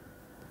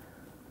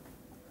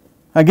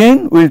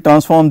 Again we will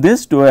transform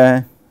this to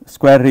a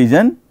square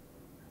region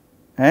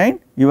and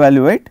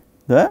evaluate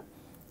the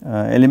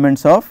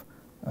elements of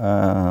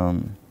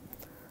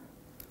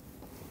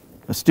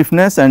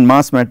stiffness and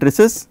mass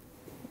matrices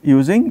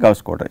using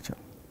Gauss quadrature.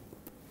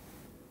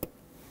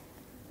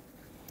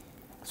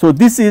 So,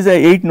 this is a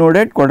 8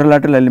 noded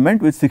quadrilateral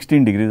element with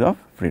 16 degrees of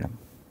freedom.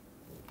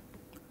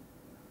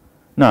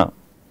 Now,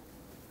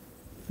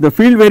 the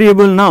field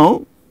variable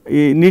now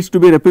needs to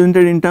be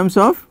represented in terms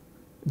of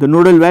the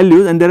nodal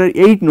values, and there are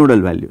 8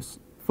 nodal values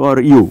for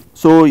u.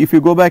 So, if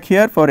you go back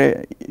here for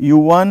a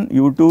u1,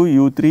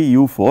 u2, u3,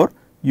 u4,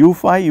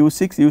 u5,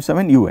 u6,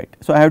 u7, u8.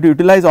 So, I have to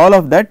utilize all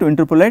of that to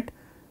interpolate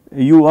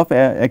u of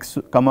x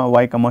comma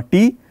y comma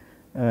t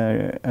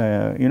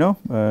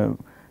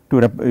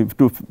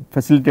to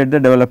facilitate the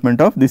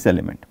development of this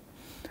element.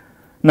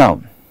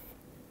 Now,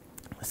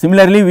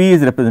 similarly V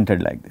is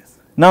represented like this.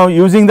 Now,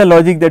 using the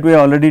logic that we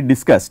have already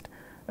discussed,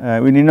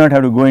 we need not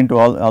have to go into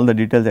all the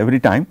details every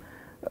time.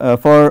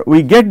 For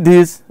we get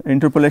these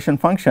interpolation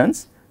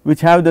functions which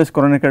have this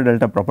Kronecker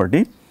delta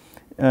property.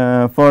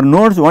 For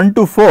nodes 1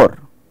 to 4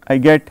 I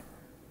get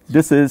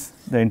this is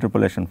the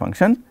interpolation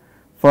function.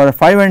 For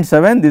 5 and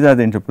 7 these are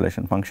the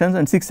interpolation functions,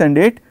 and 6 and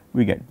 8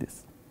 we get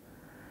this.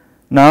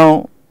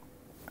 Now,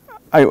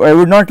 I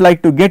would not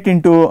like to get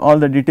into all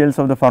the details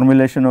of the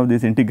formulation of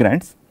these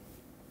integrands,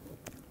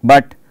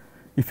 but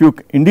if you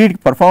indeed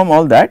perform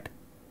all that,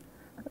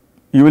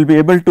 you will be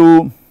able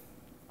to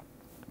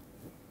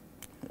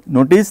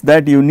notice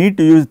that you need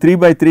to use 3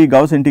 by 3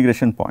 Gauss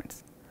integration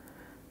points.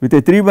 With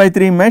a 3 by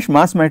 3 mesh,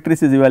 mass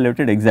matrix is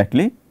evaluated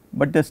exactly,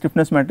 but the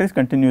stiffness matrix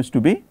continues to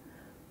be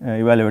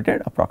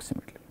evaluated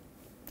approximately.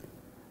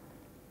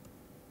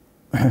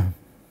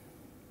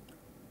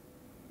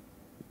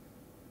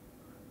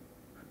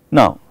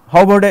 Now,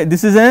 how about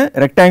this is a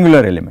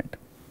rectangular element.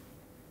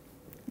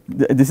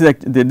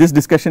 This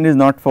discussion is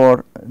not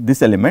for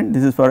this element,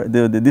 this is for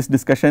this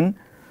discussion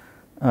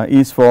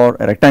is for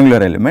a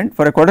rectangular element.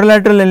 For a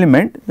quadrilateral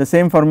element the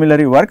same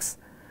formulary works,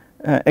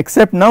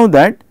 except now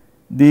that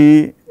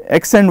the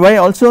x and y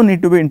also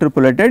need to be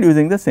interpolated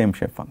using the same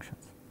shape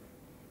functions.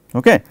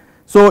 Okay.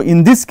 So,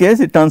 in this case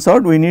it turns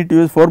out we need to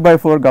use 4 by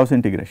 4 Gauss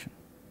integration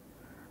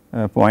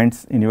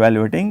points in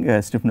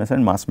evaluating stiffness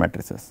and mass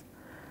matrices,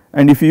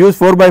 and if you use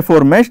 4 by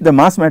 4 mesh, the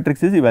mass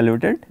matrix is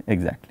evaluated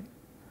exactly.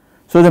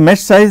 So, the mesh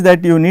size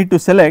that you need to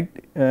select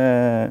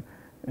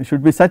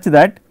should be such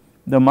that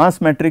the mass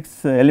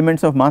matrix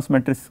elements of mass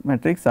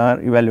matrix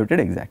are evaluated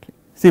exactly.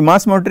 See,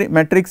 mass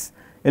matrix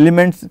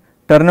elements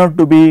turn out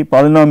to be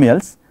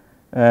polynomials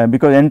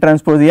because n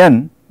transpose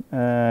n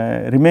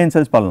remains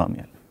as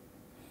polynomial,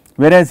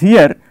 whereas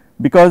here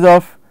because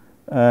of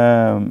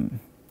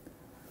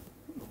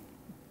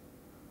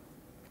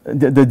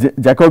the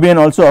Jacobian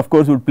also of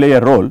course would play a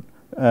role,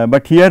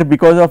 but here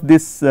because of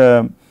this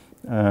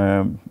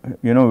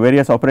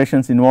various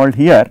operations involved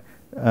here,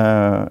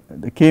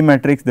 the K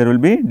matrix there will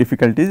be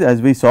difficulties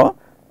as we saw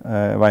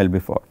while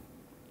before.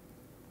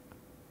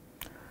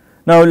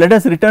 Now, let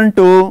us return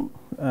to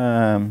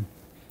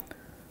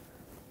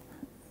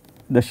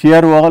the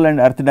shear wall and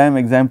earth dam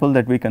example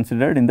that we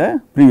considered in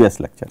the previous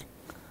lecture.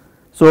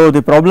 So,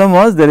 the problem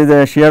was there is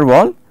a shear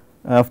wall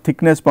of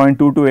thickness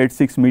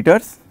 0.2286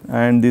 meters,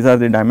 and these are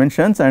the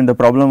dimensions, and the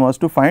problem was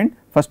to find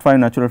first 5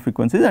 natural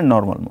frequencies and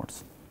normal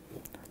modes.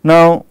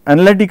 Now,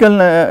 analytical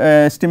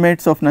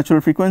estimates of natural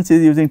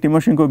frequencies using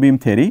Timoshenko beam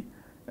theory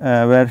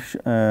were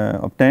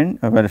obtained,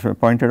 were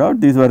pointed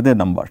out. These were the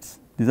numbers,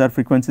 these are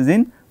frequencies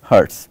in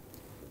hertz.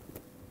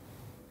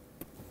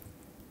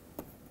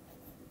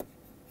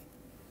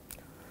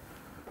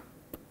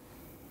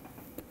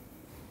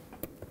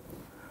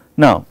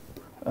 Now,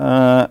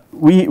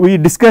 we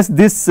discussed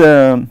this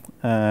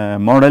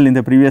model in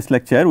the previous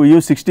lecture. We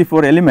used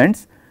 64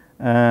 elements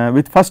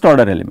with first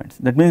order elements,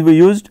 that means we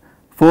used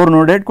 4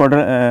 noded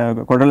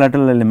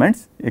quadrilateral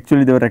elements,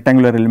 actually they were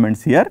rectangular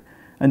elements here,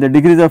 and the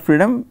degrees of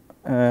freedom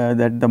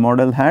that the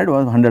model had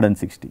was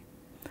 160.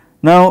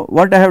 Now,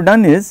 what I have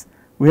done is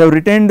we have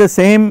retained the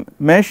same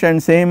mesh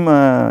and same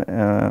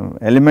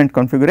element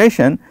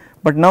configuration,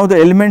 but now the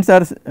elements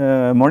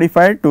are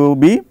modified to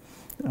be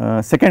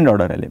second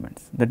order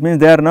elements, that means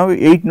they are now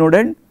 8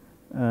 noded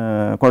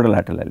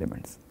quadrilateral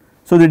elements.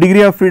 So, the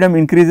degree of freedom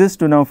increases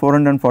to now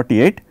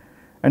 448,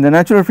 and the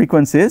natural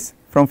frequencies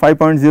from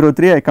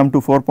 5.03 I come to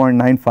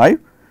 4.95,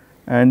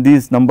 and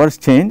these numbers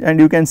change, and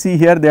you can see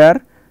here they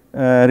are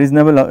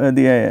reasonable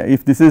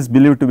if this is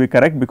believed to be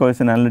correct because it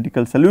is an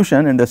analytical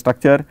solution and the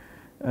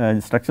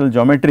structural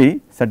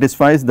geometry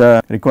satisfies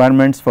the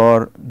requirements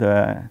for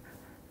the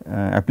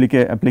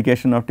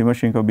application of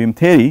Timoshenko beam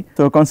theory.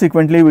 So,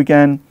 consequently we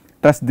can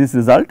trust this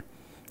result.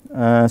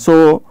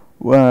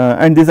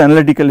 And this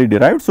analytically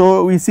derived.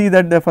 So, we see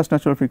that the first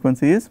natural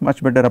frequency is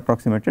much better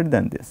approximated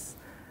than this.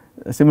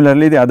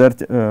 Similarly, the other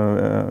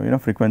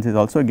frequencies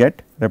also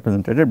get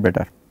represented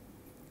better.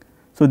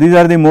 So, these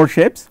are the mode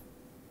shapes.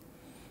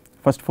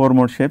 first 4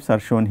 mode shapes are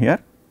shown here.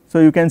 So,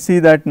 you can see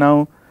that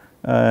now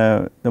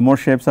the mode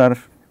shapes are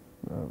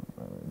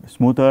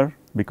smoother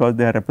because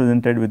they are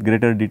represented with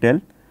greater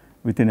detail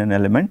within an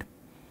element.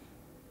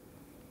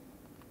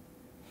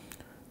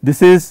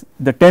 This is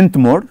the 10th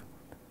mode.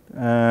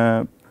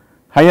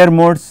 Higher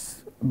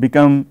modes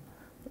become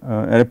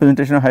a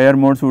representation of higher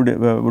modes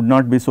would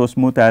not be so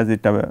smooth as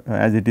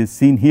it is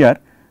seen here.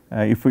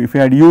 If we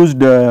had used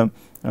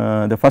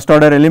the first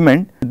order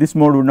element, this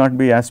mode would not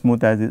be as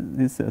smooth as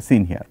is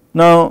seen here.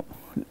 Now,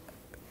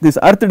 this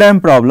earth dam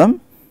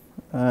problem,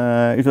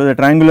 it was a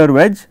triangular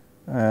wedge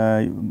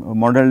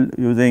modeled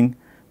using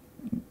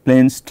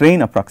plane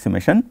strain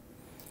approximation,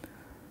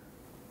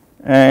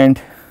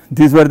 and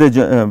these were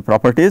the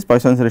properties: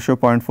 Poisson's ratio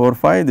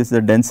 0.45, this is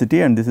the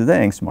density, and this is the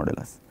Young's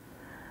modulus.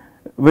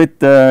 With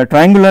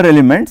triangular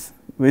elements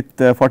with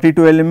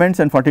 42 elements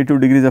and 42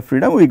 degrees of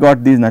freedom, we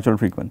got these natural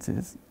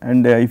frequencies.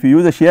 And if you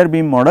use a shear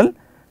beam model,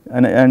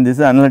 and this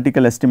is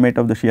analytical estimate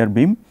of the shear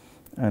beam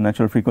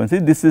natural frequency,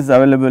 this is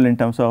available in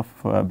terms of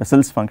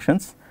Bessel's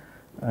functions,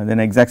 then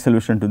exact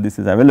solution to this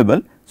is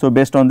available. So,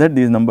 based on that,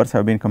 these numbers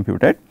have been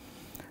computed.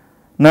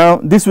 Now,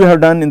 this we have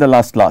done in the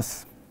last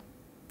class.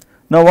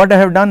 Now, what I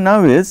have done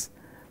now is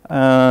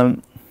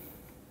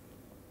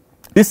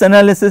this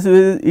analysis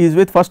is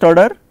with first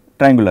order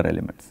triangular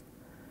elements.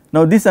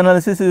 Now, this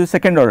analysis is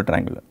second order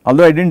triangular.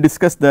 Although I did not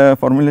discuss the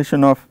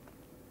formulation of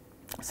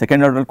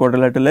second order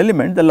quadrilateral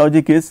element, the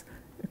logic is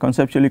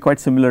conceptually quite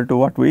similar to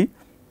what we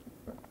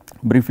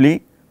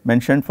briefly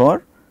mentioned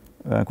for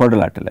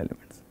quadrilateral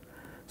elements.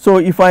 So,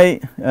 if I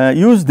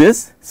use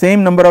this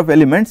same number of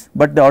elements,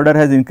 but the order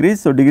has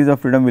increased, so degrees of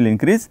freedom will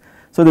increase.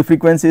 So, the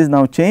frequencies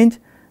now change,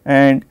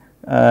 and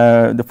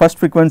the first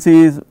frequency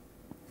is,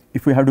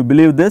 if we have to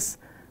believe this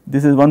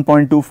is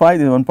 1.25,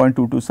 this is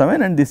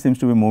 1.227, and this seems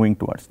to be moving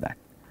towards that.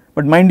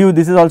 But mind you,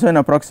 this is also an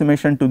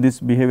approximation to this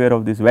behavior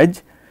of this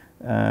wedge.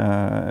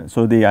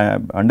 So, the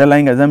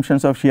underlying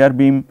assumptions of shear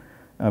beam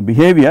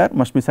behavior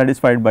must be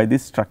satisfied by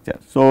this structure.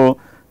 So,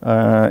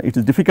 it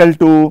is difficult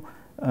to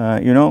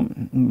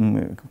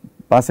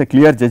pass a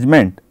clear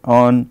judgment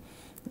on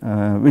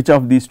which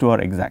of these two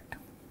are exact.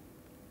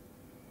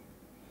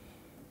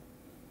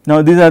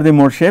 Now, these are the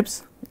mode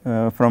shapes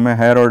from a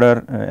higher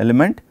order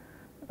element.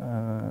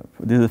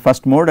 This is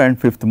first mode and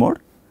fifth mode.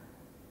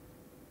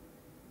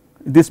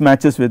 This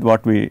matches with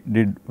what we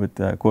did with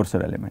the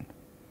coarser element,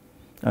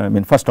 I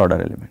mean first order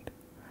element.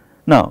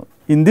 Now,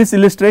 in this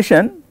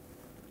illustration,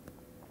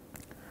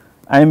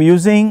 I am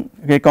using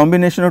a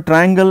combination of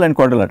triangle and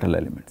quadrilateral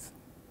elements.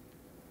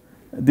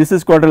 This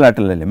is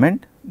quadrilateral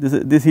element,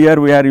 this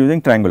here we are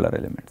using triangular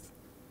elements.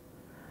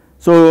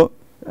 So,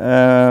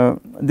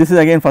 this is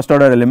again first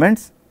order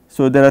elements.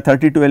 So, there are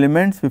 32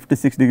 elements,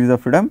 56 degrees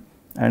of freedom,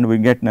 and we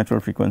get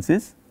natural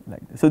frequencies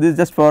like this. So, this is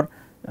just for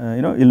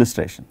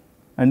illustration,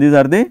 and these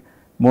are the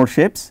mode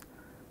shapes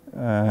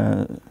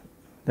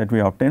that we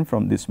obtain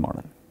from this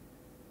model.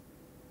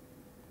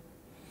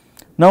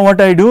 Now,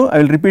 what I do, I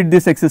will repeat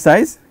this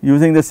exercise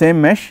using the same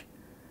mesh.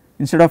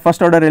 Instead of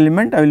first order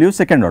element, I will use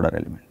second order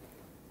element.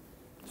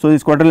 So,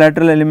 this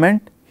quadrilateral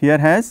element here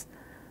has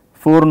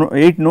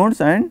 8 nodes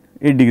and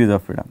 8 degrees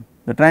of freedom.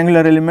 The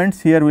triangular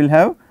elements here will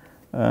have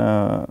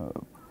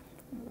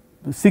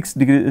 6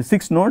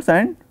 nodes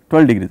and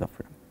 12 degrees of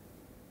freedom.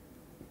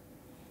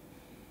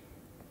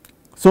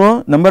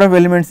 So, number of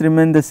elements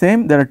remain the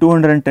same, there are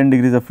 210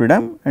 degrees of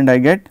freedom, and I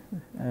get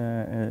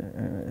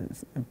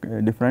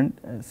different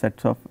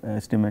sets of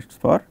estimates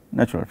for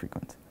natural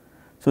frequency.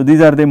 So,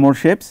 these are the mode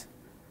shapes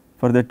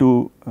for the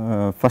two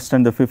first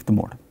and the fifth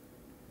mode.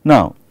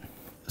 Now,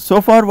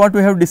 so far what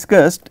we have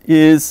discussed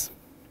is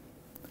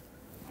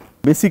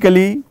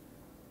basically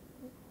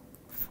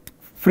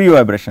free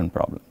vibration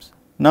problems.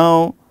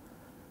 Now,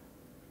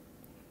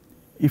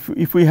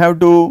 if we have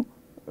to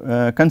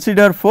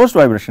consider forced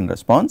vibration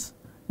response,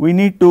 we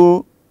need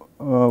to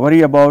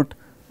worry about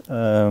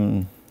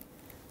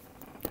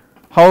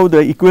how the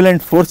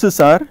equivalent forces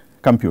are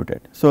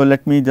computed. So,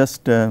 let me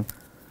just the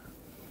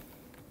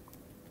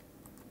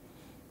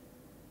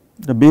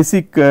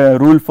basic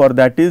rule for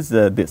that is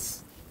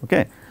this.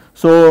 Okay.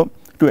 So,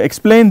 to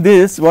explain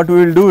this, what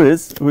we will do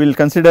is we will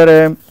consider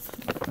a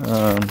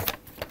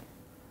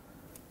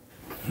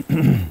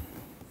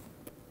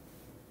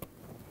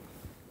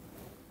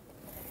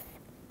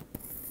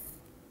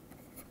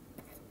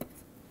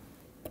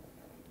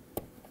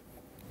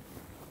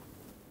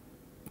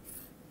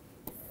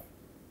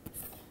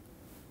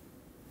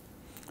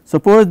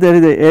suppose there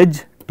is a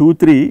edge 2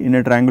 3 in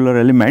a triangular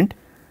element,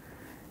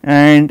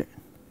 and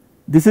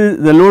this is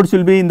the loads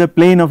will be in the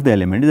plane of the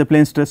element, it is a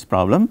plane stress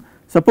problem.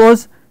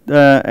 Suppose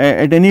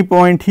at any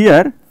point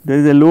here there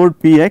is a load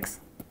Px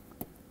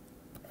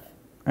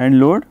and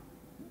load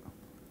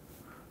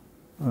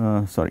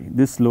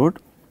this load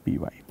Py.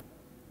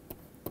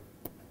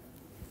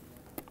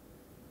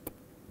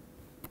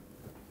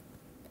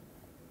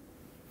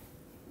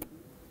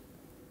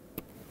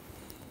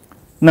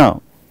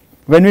 Now,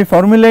 when we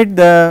formulate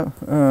the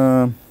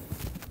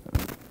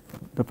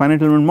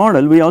finite element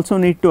model, we also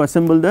need to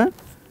assemble the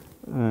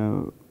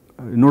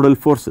nodal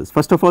forces.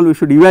 First of all, we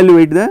should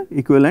evaluate the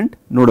equivalent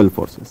nodal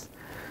forces.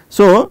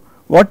 So,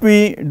 what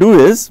we do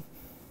is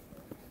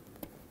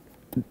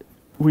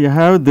we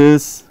have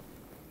this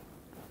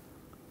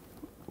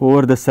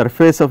over the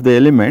surface of the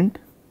element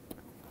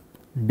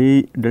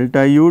d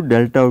delta u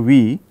delta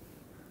v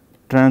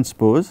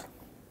transpose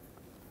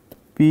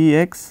p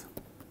x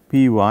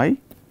p y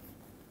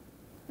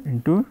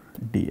into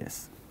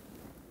ds.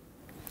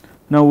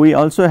 Now, we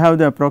also have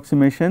the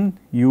approximation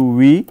u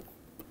v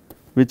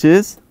which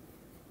is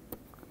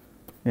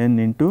n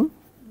into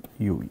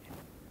u e.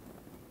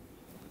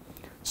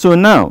 So,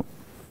 now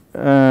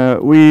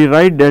we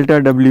write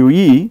delta w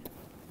e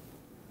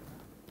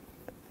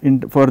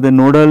for the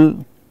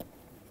nodal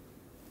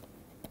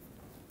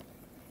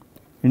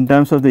in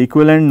terms of the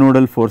equivalent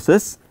nodal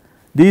forces.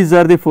 These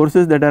are the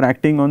forces that are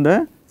acting on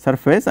the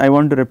surface. I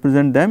want to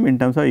represent them in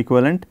terms of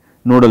equivalent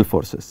nodal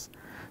forces.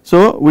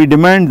 So, we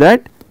demand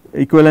that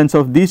equivalence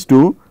of these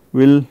two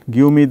will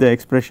give me the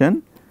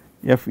expression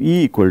F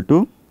E equal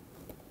to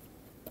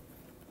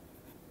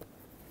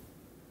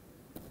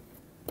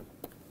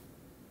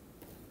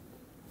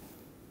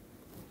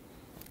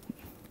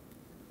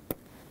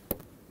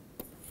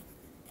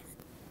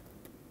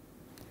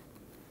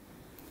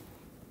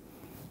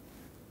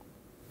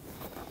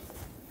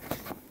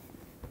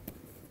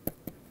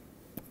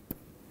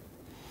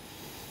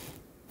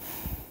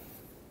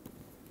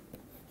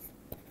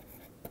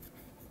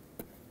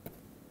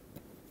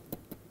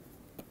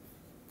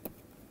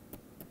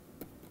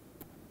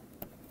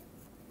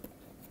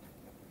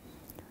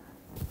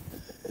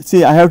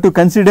see I have to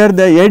consider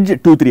the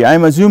edge 2 3. I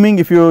am assuming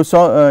if you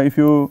saw if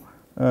you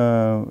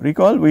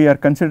recall, we are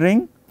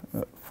considering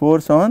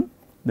force on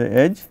the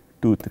edge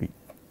 2 3.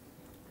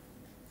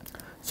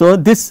 So,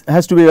 this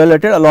has to be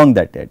evaluated along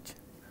that edge.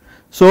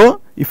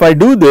 So, if I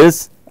do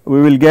this,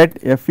 we will get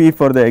F E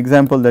for the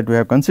example that we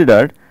have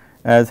considered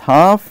as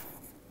half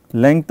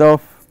length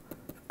of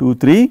 2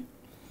 3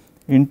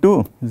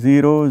 into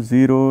 0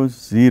 0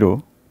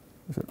 0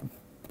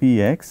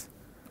 p x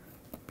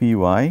p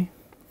y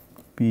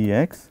p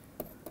x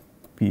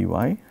p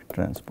y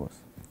transpose.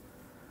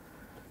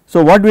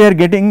 So, what we are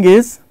getting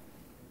is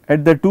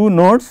at the two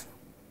nodes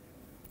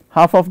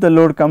half of the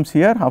load comes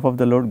here, half of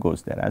the load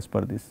goes there as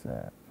per this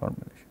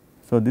formulation.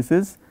 So, this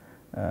is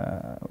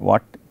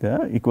what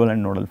the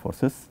equivalent nodal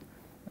forces,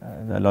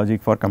 the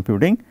logic for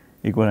computing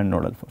equivalent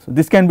nodal forces.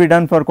 This can be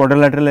done for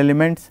quadrilateral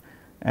elements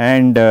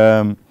and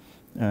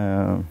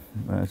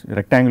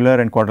rectangular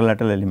and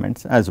quadrilateral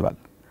elements as well.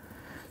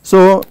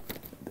 So,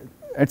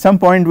 at some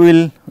point we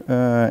will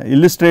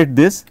illustrate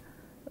this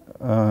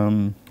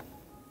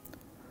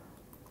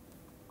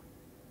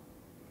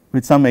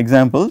with some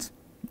examples.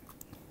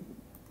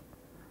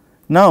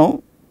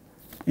 Now,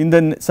 in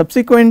the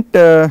subsequent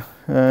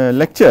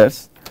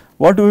lectures,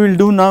 what we will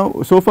do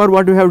now, so far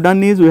what we have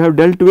done is we have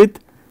dealt with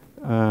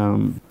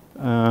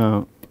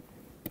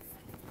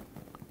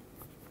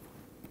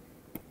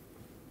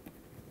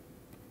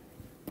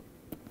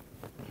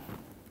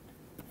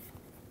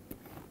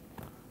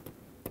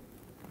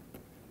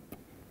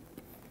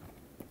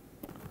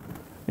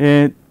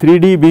a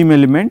 3D beam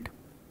element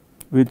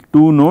with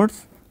 2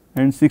 nodes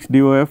and 6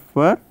 DOF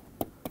per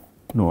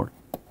node.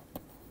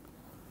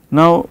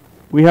 Now,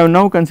 we have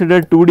now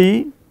considered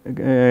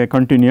 2D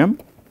continuum,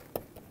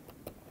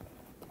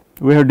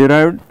 we have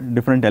derived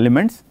different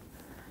elements.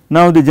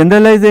 Now, the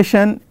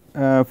generalization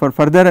for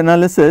further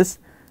analysis,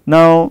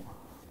 now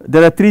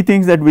there are 3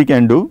 things that we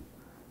can do.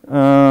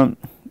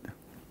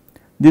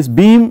 This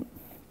beam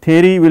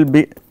theory will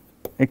be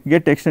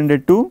get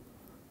extended to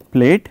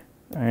plate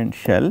and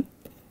shell.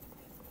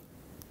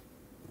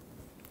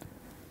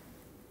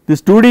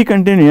 This 2D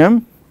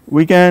continuum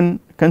we can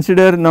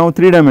consider now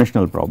 3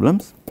 dimensional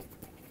problems.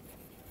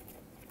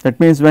 That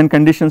means, when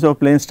conditions of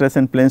plane stress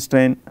and plane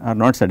strain are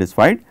not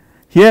satisfied,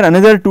 here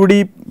another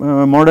 2D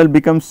model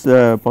becomes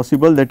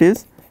possible, that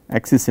is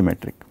axis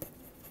symmetric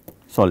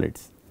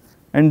solids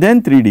and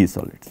then 3D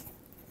solids.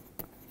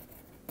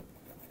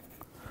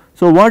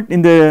 So, what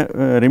in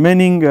the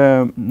remaining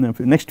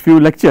next few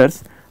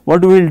lectures,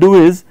 what we will do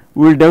is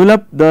we will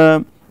develop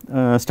the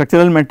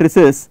structural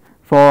matrices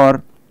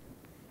for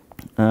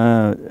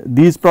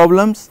these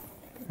problems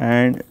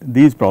and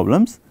these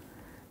problems,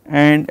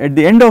 and at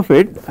the end of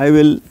it I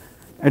will,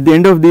 at the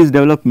end of these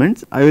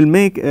developments I will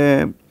make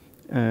a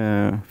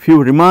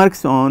few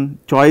remarks on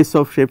choice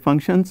of shape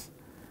functions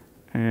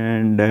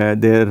and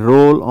their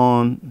role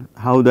on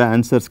how the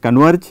answers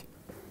converge.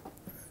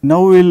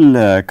 Now, we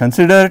will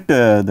consider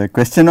the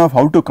question of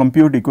how to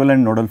compute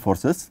equivalent nodal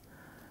forces.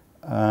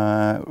 We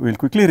will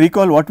quickly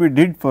recall what we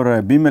did for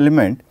a beam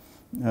element.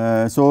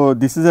 So,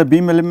 this is a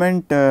beam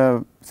element,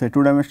 say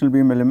 2 dimensional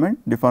beam element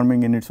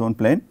deforming in its own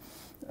plane.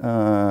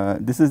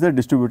 This is the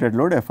distributed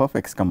load f of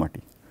x comma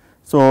t.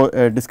 So,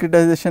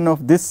 discretization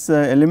of this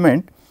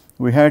element,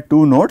 we had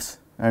 2 nodes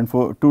and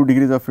 2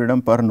 degrees of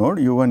freedom per node,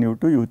 u1,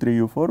 u2,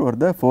 u3, u4 were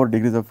the 4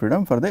 degrees of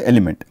freedom for the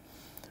element.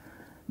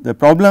 The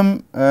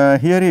problem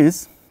here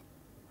is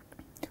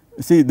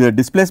see the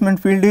displacement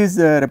field is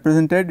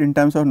represented in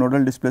terms of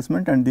nodal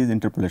displacement and these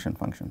interpolation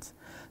functions.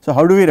 So,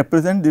 how do we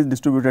represent this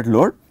distributed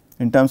load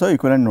in terms of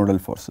equivalent nodal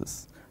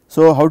forces?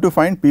 So, how to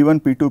find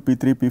P1, P2,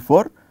 P3,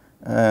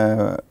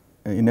 P4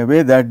 in a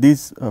way that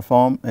these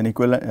form an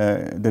equivalent,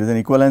 there is an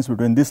equivalence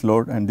between this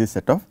load and this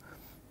set of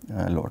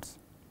loads.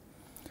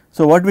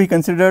 So, what we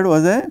considered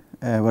was a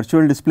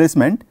virtual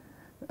displacement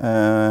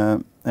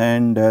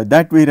and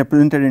that we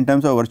represented in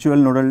terms of virtual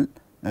nodal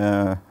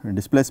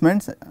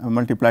displacements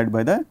multiplied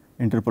by the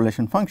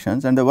interpolation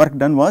functions, and the work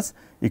done was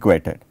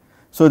equated.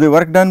 So, the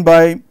work done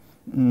by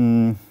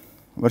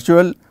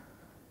virtual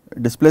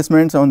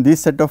displacements on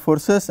this set of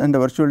forces and the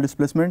virtual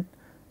displacement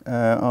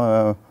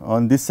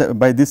on this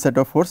by this set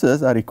of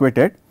forces are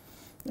equated,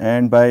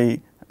 and by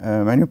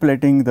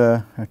manipulating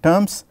the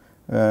terms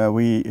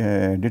we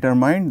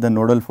determined the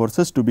nodal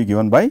forces to be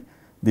given by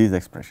these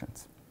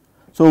expressions.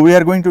 So, we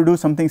are going to do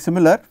something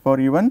similar for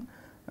even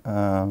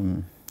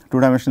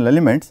 2-dimensional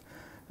elements.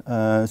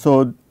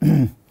 So,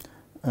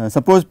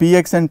 suppose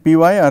Px and Py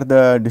are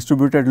the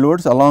distributed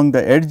loads along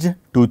the edge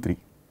 2, 3.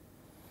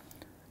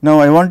 Now,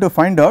 I want to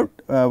find out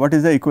what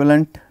is the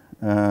equivalent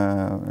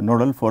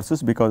nodal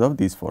forces because of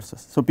these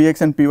forces. So,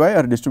 Px and Py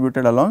are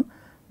distributed along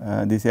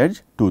this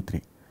edge 2,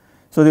 3.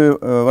 So, the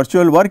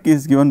virtual work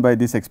is given by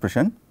this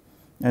expression,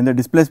 and the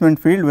displacement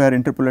field we are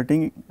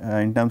interpolating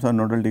in terms of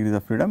nodal degrees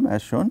of freedom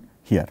as shown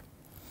here.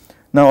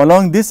 Now,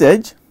 along this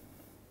edge,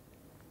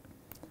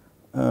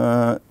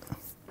 so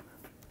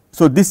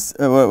this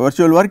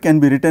virtual work can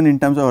be written in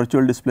terms of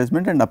virtual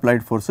displacement and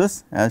applied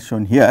forces as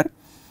shown here,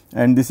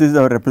 and this is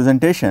our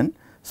representation.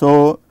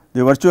 So,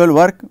 the virtual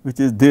work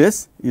which is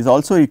this is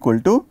also equal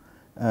to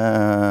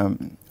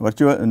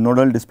virtual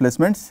nodal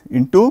displacements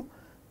into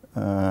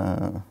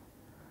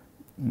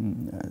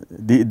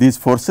these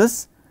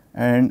forces,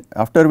 and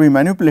after we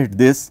manipulate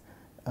this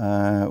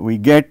we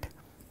get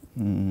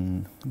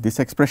this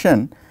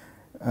expression,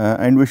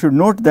 and we should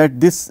note that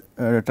this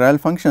trial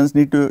functions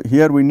need to,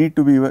 here we need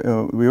to be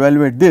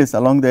evaluate this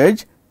along the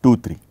edge 2,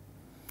 3.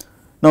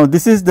 Now,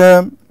 this is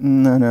the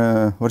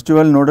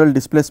virtual nodal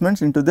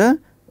displacements into the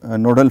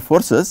nodal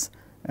forces,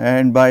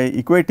 and by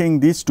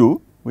equating these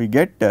two we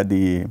get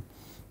the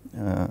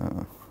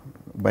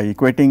by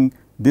equating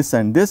this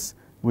and this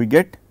we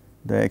get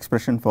the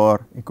expression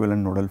for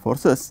equivalent nodal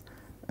forces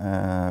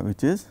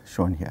which is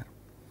shown here.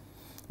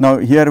 Now,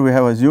 here we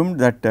have assumed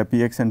that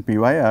Px and Py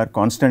are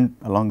constant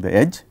along the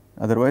edge,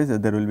 otherwise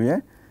there will be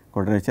a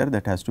quadrature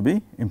that has to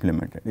be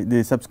implemented.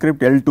 The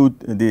subscript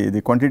L2,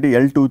 the quantity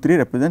L23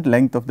 represent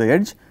length of the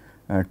edge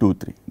 2,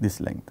 3,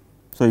 this length.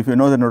 So, if you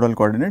know the nodal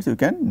coordinates, you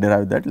can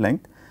derive that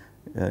length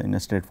in a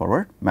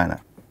straightforward manner.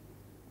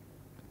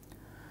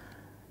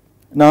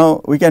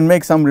 Now, we can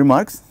make some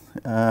remarks.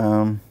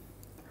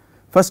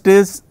 First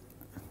is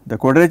the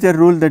quadrature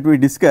rule that we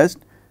discussed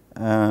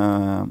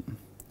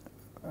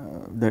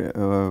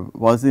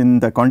was in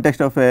the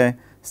context of a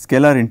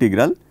scalar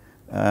integral.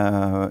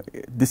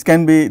 This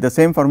can be, the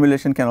same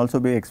formulation can also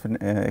be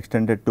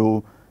extended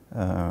to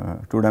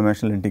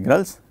 2-dimensional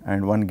integrals,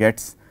 and one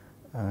gets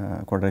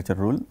quadrature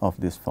rule of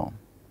this form.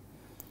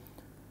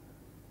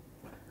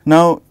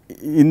 Now,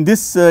 in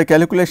this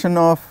calculation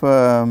of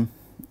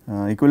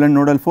equivalent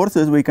nodal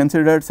forces, we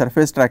considered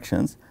surface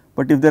tractions,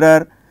 but if there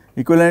are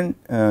equivalent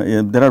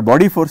there are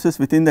body forces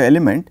within the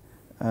element,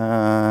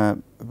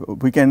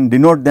 we can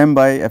denote them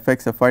by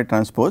Fx Fy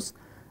transpose.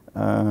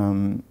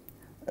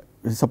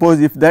 Suppose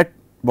if that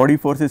body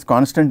force is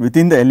constant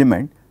within the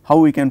element, how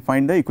we can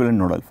find the equivalent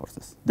nodal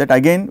forces? That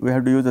again we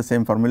have to use the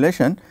same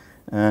formulation.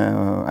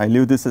 I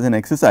leave this as an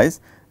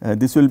exercise.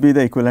 This will be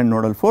the equivalent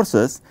nodal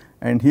forces,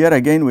 and here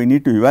again we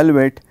need to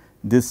evaluate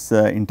this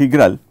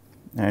integral,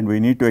 and we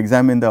need to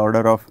examine the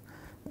order of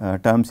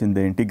terms in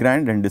the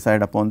integrand and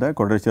decide upon the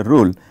quadrature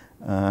rule,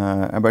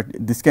 but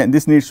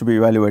this needs to be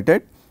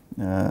evaluated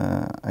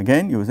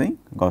again using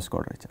Gauss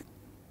quadrature.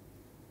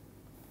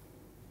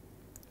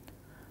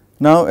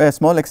 Now, a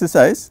small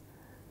exercise.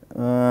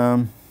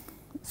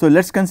 So, let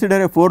us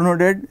consider a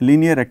 4-noded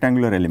linear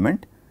rectangular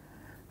element.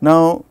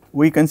 Now,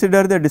 we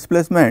consider the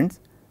displacements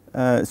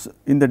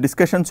in the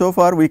discussion so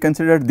far we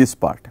considered this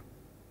part.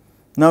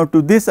 Now,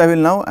 to this I will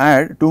now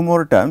add 2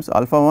 more terms,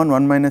 alpha 1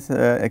 1 minus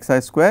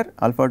xi square,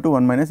 alpha 2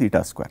 1 minus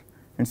eta square,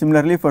 and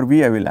similarly for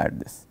v I will add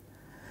this.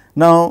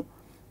 Now,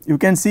 you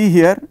can see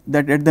here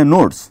that at the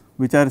nodes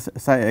which are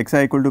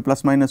xi equal to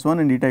plus minus 1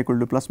 and eta equal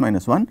to plus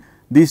minus 1,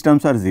 these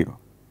terms are 0.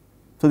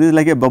 So, this is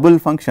like a bubble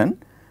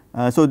function.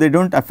 So, they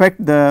do not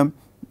affect the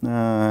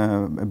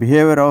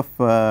behavior of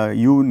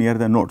u near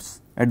the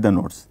nodes, at the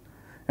nodes,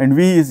 and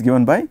v is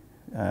given by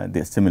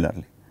this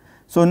similarly.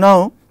 So,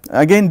 now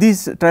again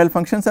these trial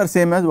functions are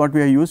same as what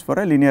we have used for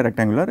a linear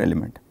rectangular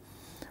element.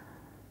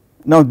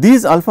 Now,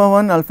 these alpha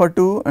 1, alpha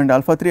 2 and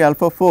alpha 3,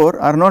 alpha 4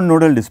 are not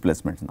nodal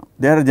displacements now,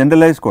 they are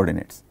generalized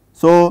coordinates.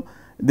 So,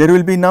 there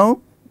will be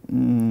now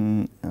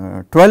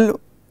 12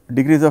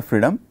 degrees of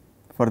freedom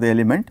for the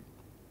element,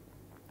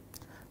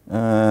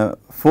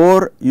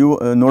 4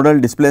 nodal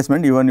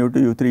displacement u1,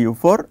 u2, u3,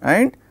 u4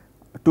 and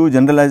 2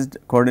 generalized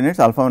coordinates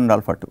alpha 1 and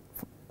alpha 2.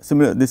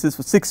 Similar, this is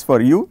 6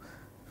 for u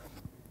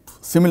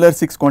similar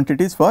 6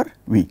 quantities for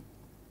V.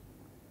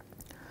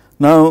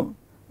 Now,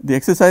 the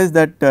exercise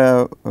that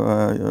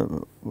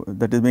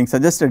that is being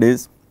suggested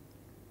is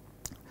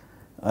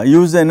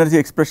use the energy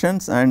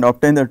expressions and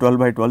obtain the 12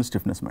 by 12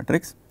 stiffness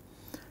matrix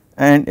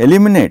and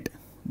eliminate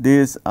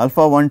these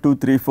alpha 1, 2,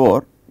 3,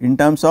 4 in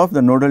terms of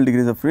the nodal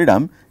degrees of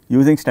freedom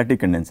using static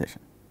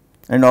condensation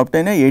and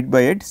obtain a 8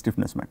 by 8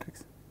 stiffness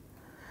matrix.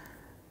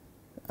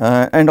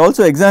 And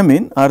also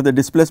examine are the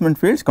displacement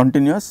fields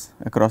continuous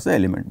across the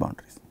element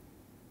boundaries.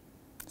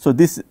 So,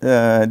 this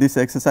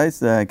exercise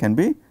can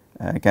be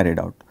carried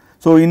out.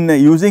 So, in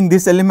using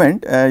this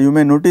element you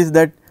may notice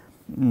that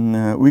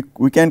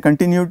we can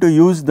continue to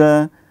use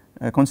the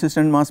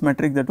consistent mass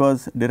matrix that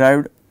was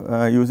derived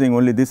using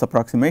only this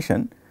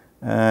approximation.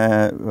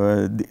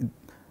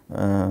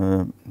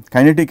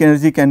 Kinetic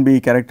energy can be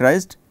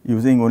characterized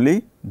using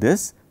only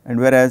this, and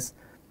whereas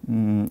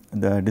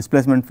the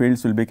displacement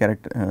fields will be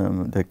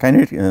the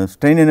kinetic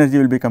strain energy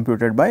will be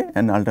computed by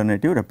an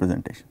alternative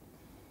representation.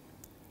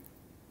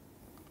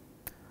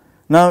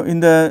 Now, in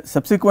the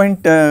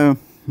subsequent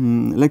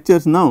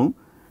lectures now,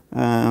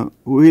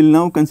 we will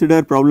now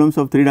consider problems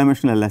of 3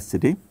 dimensional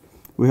elasticity.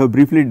 We have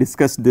briefly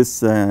discussed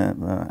this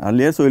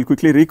earlier, so we will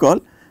quickly recall.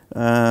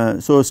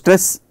 So,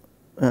 stress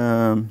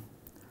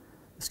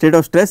state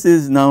of stress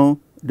is now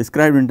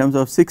described in terms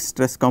of 6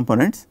 stress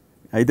components.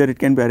 Either it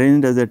can be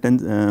arranged as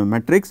a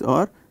matrix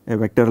or a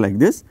vector like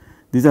this.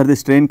 These are the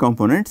strain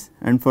components,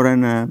 and for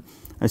an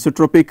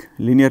isotropic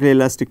linearly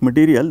elastic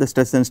material the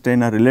stress and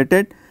strain are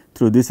related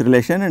through this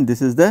relation, and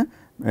this is the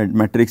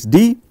matrix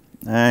D,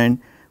 and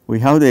we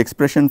have the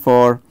expression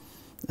for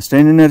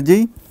strain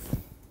energy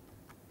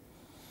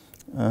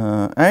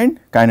and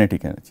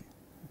kinetic energy.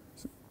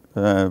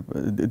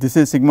 This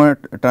is sigma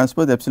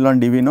transpose epsilon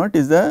dV naught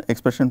is the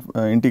expression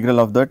integral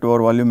of that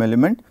over volume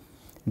element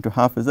into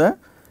half is the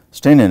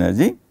strain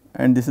energy,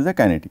 and this is the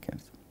kinetic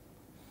energy.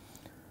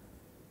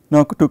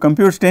 Now, to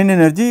compute strain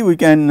energy we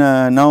can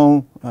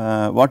now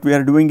what we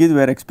are doing is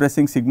we are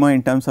expressing sigma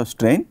in terms of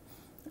strain,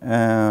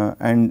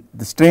 and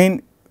the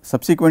strain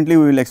subsequently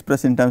we will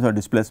express in terms of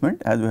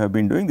displacement as we have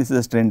been doing. This is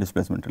a strain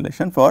displacement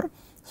relation for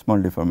small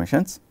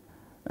deformations,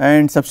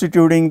 and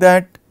substituting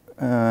that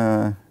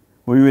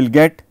we will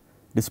get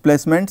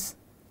displacements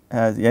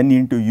as n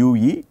into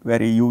ue,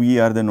 where ue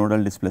are the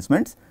nodal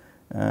displacements,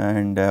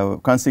 and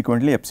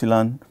consequently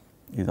epsilon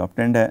is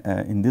obtained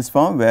in this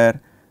form where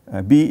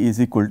B is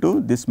equal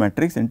to this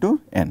matrix into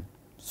n.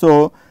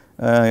 So,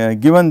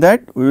 given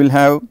that we will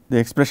have the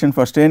expression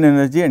for strain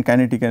energy and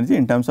kinetic energy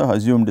in terms of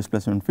assumed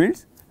displacement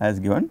fields as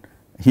given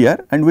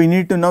here, and we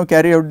need to now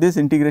carry out this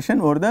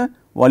integration over the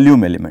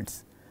volume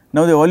elements.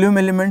 Now, the volume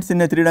elements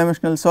in a 3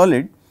 dimensional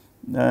solid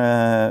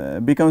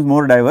becomes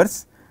more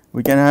diverse.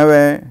 We can have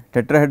a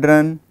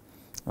tetrahedron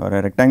or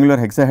a rectangular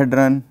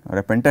hexahedron or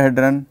a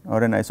pentahedron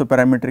or an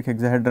isoparametric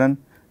hexahedron,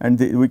 and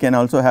we can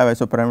also have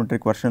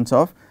isoparametric versions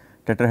of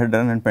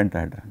tetrahedron and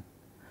pentahedron,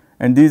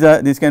 and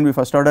these can be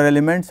first order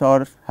elements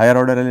or higher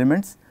order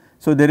elements.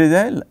 So, there is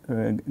a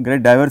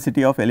great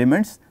diversity of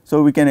elements.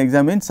 So, we can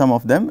examine some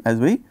of them as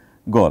we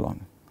go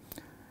along.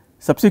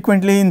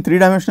 Subsequently, in 3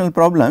 dimensional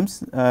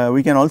problems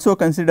we can also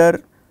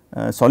consider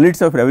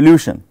solids of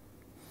revolution.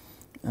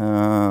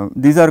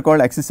 These are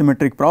called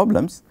axisymmetric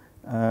problems.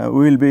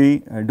 We will be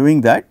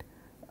doing that,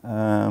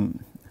 and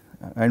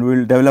we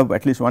will develop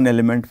at least one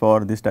element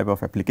for this type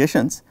of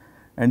applications,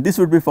 and this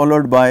would be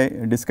followed by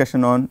a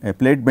discussion on a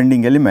plate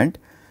bending element.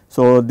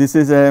 So, this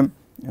is a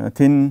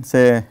thin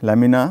say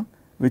lamina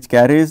which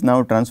carries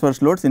now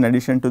transverse loads in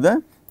addition to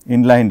the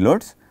inline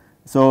loads.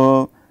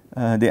 So,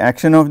 the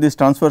action of these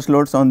transverse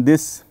loads on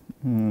this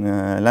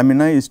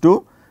lamina is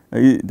to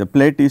the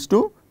plate is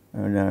to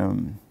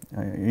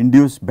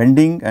induce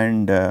bending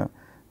and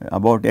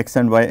about x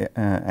and y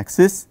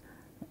axis,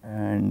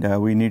 and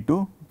we need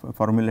to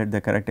formulate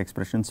the correct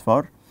expressions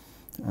for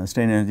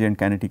strain energy and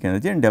kinetic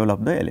energy and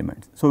develop the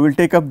elements. So, we will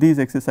take up these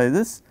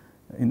exercises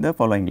in the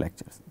following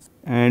lectures,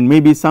 and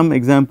maybe some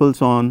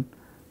examples on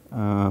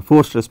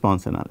forced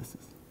response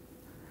analysis.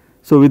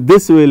 So, with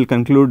this we will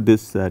conclude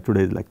this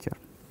today's lecture.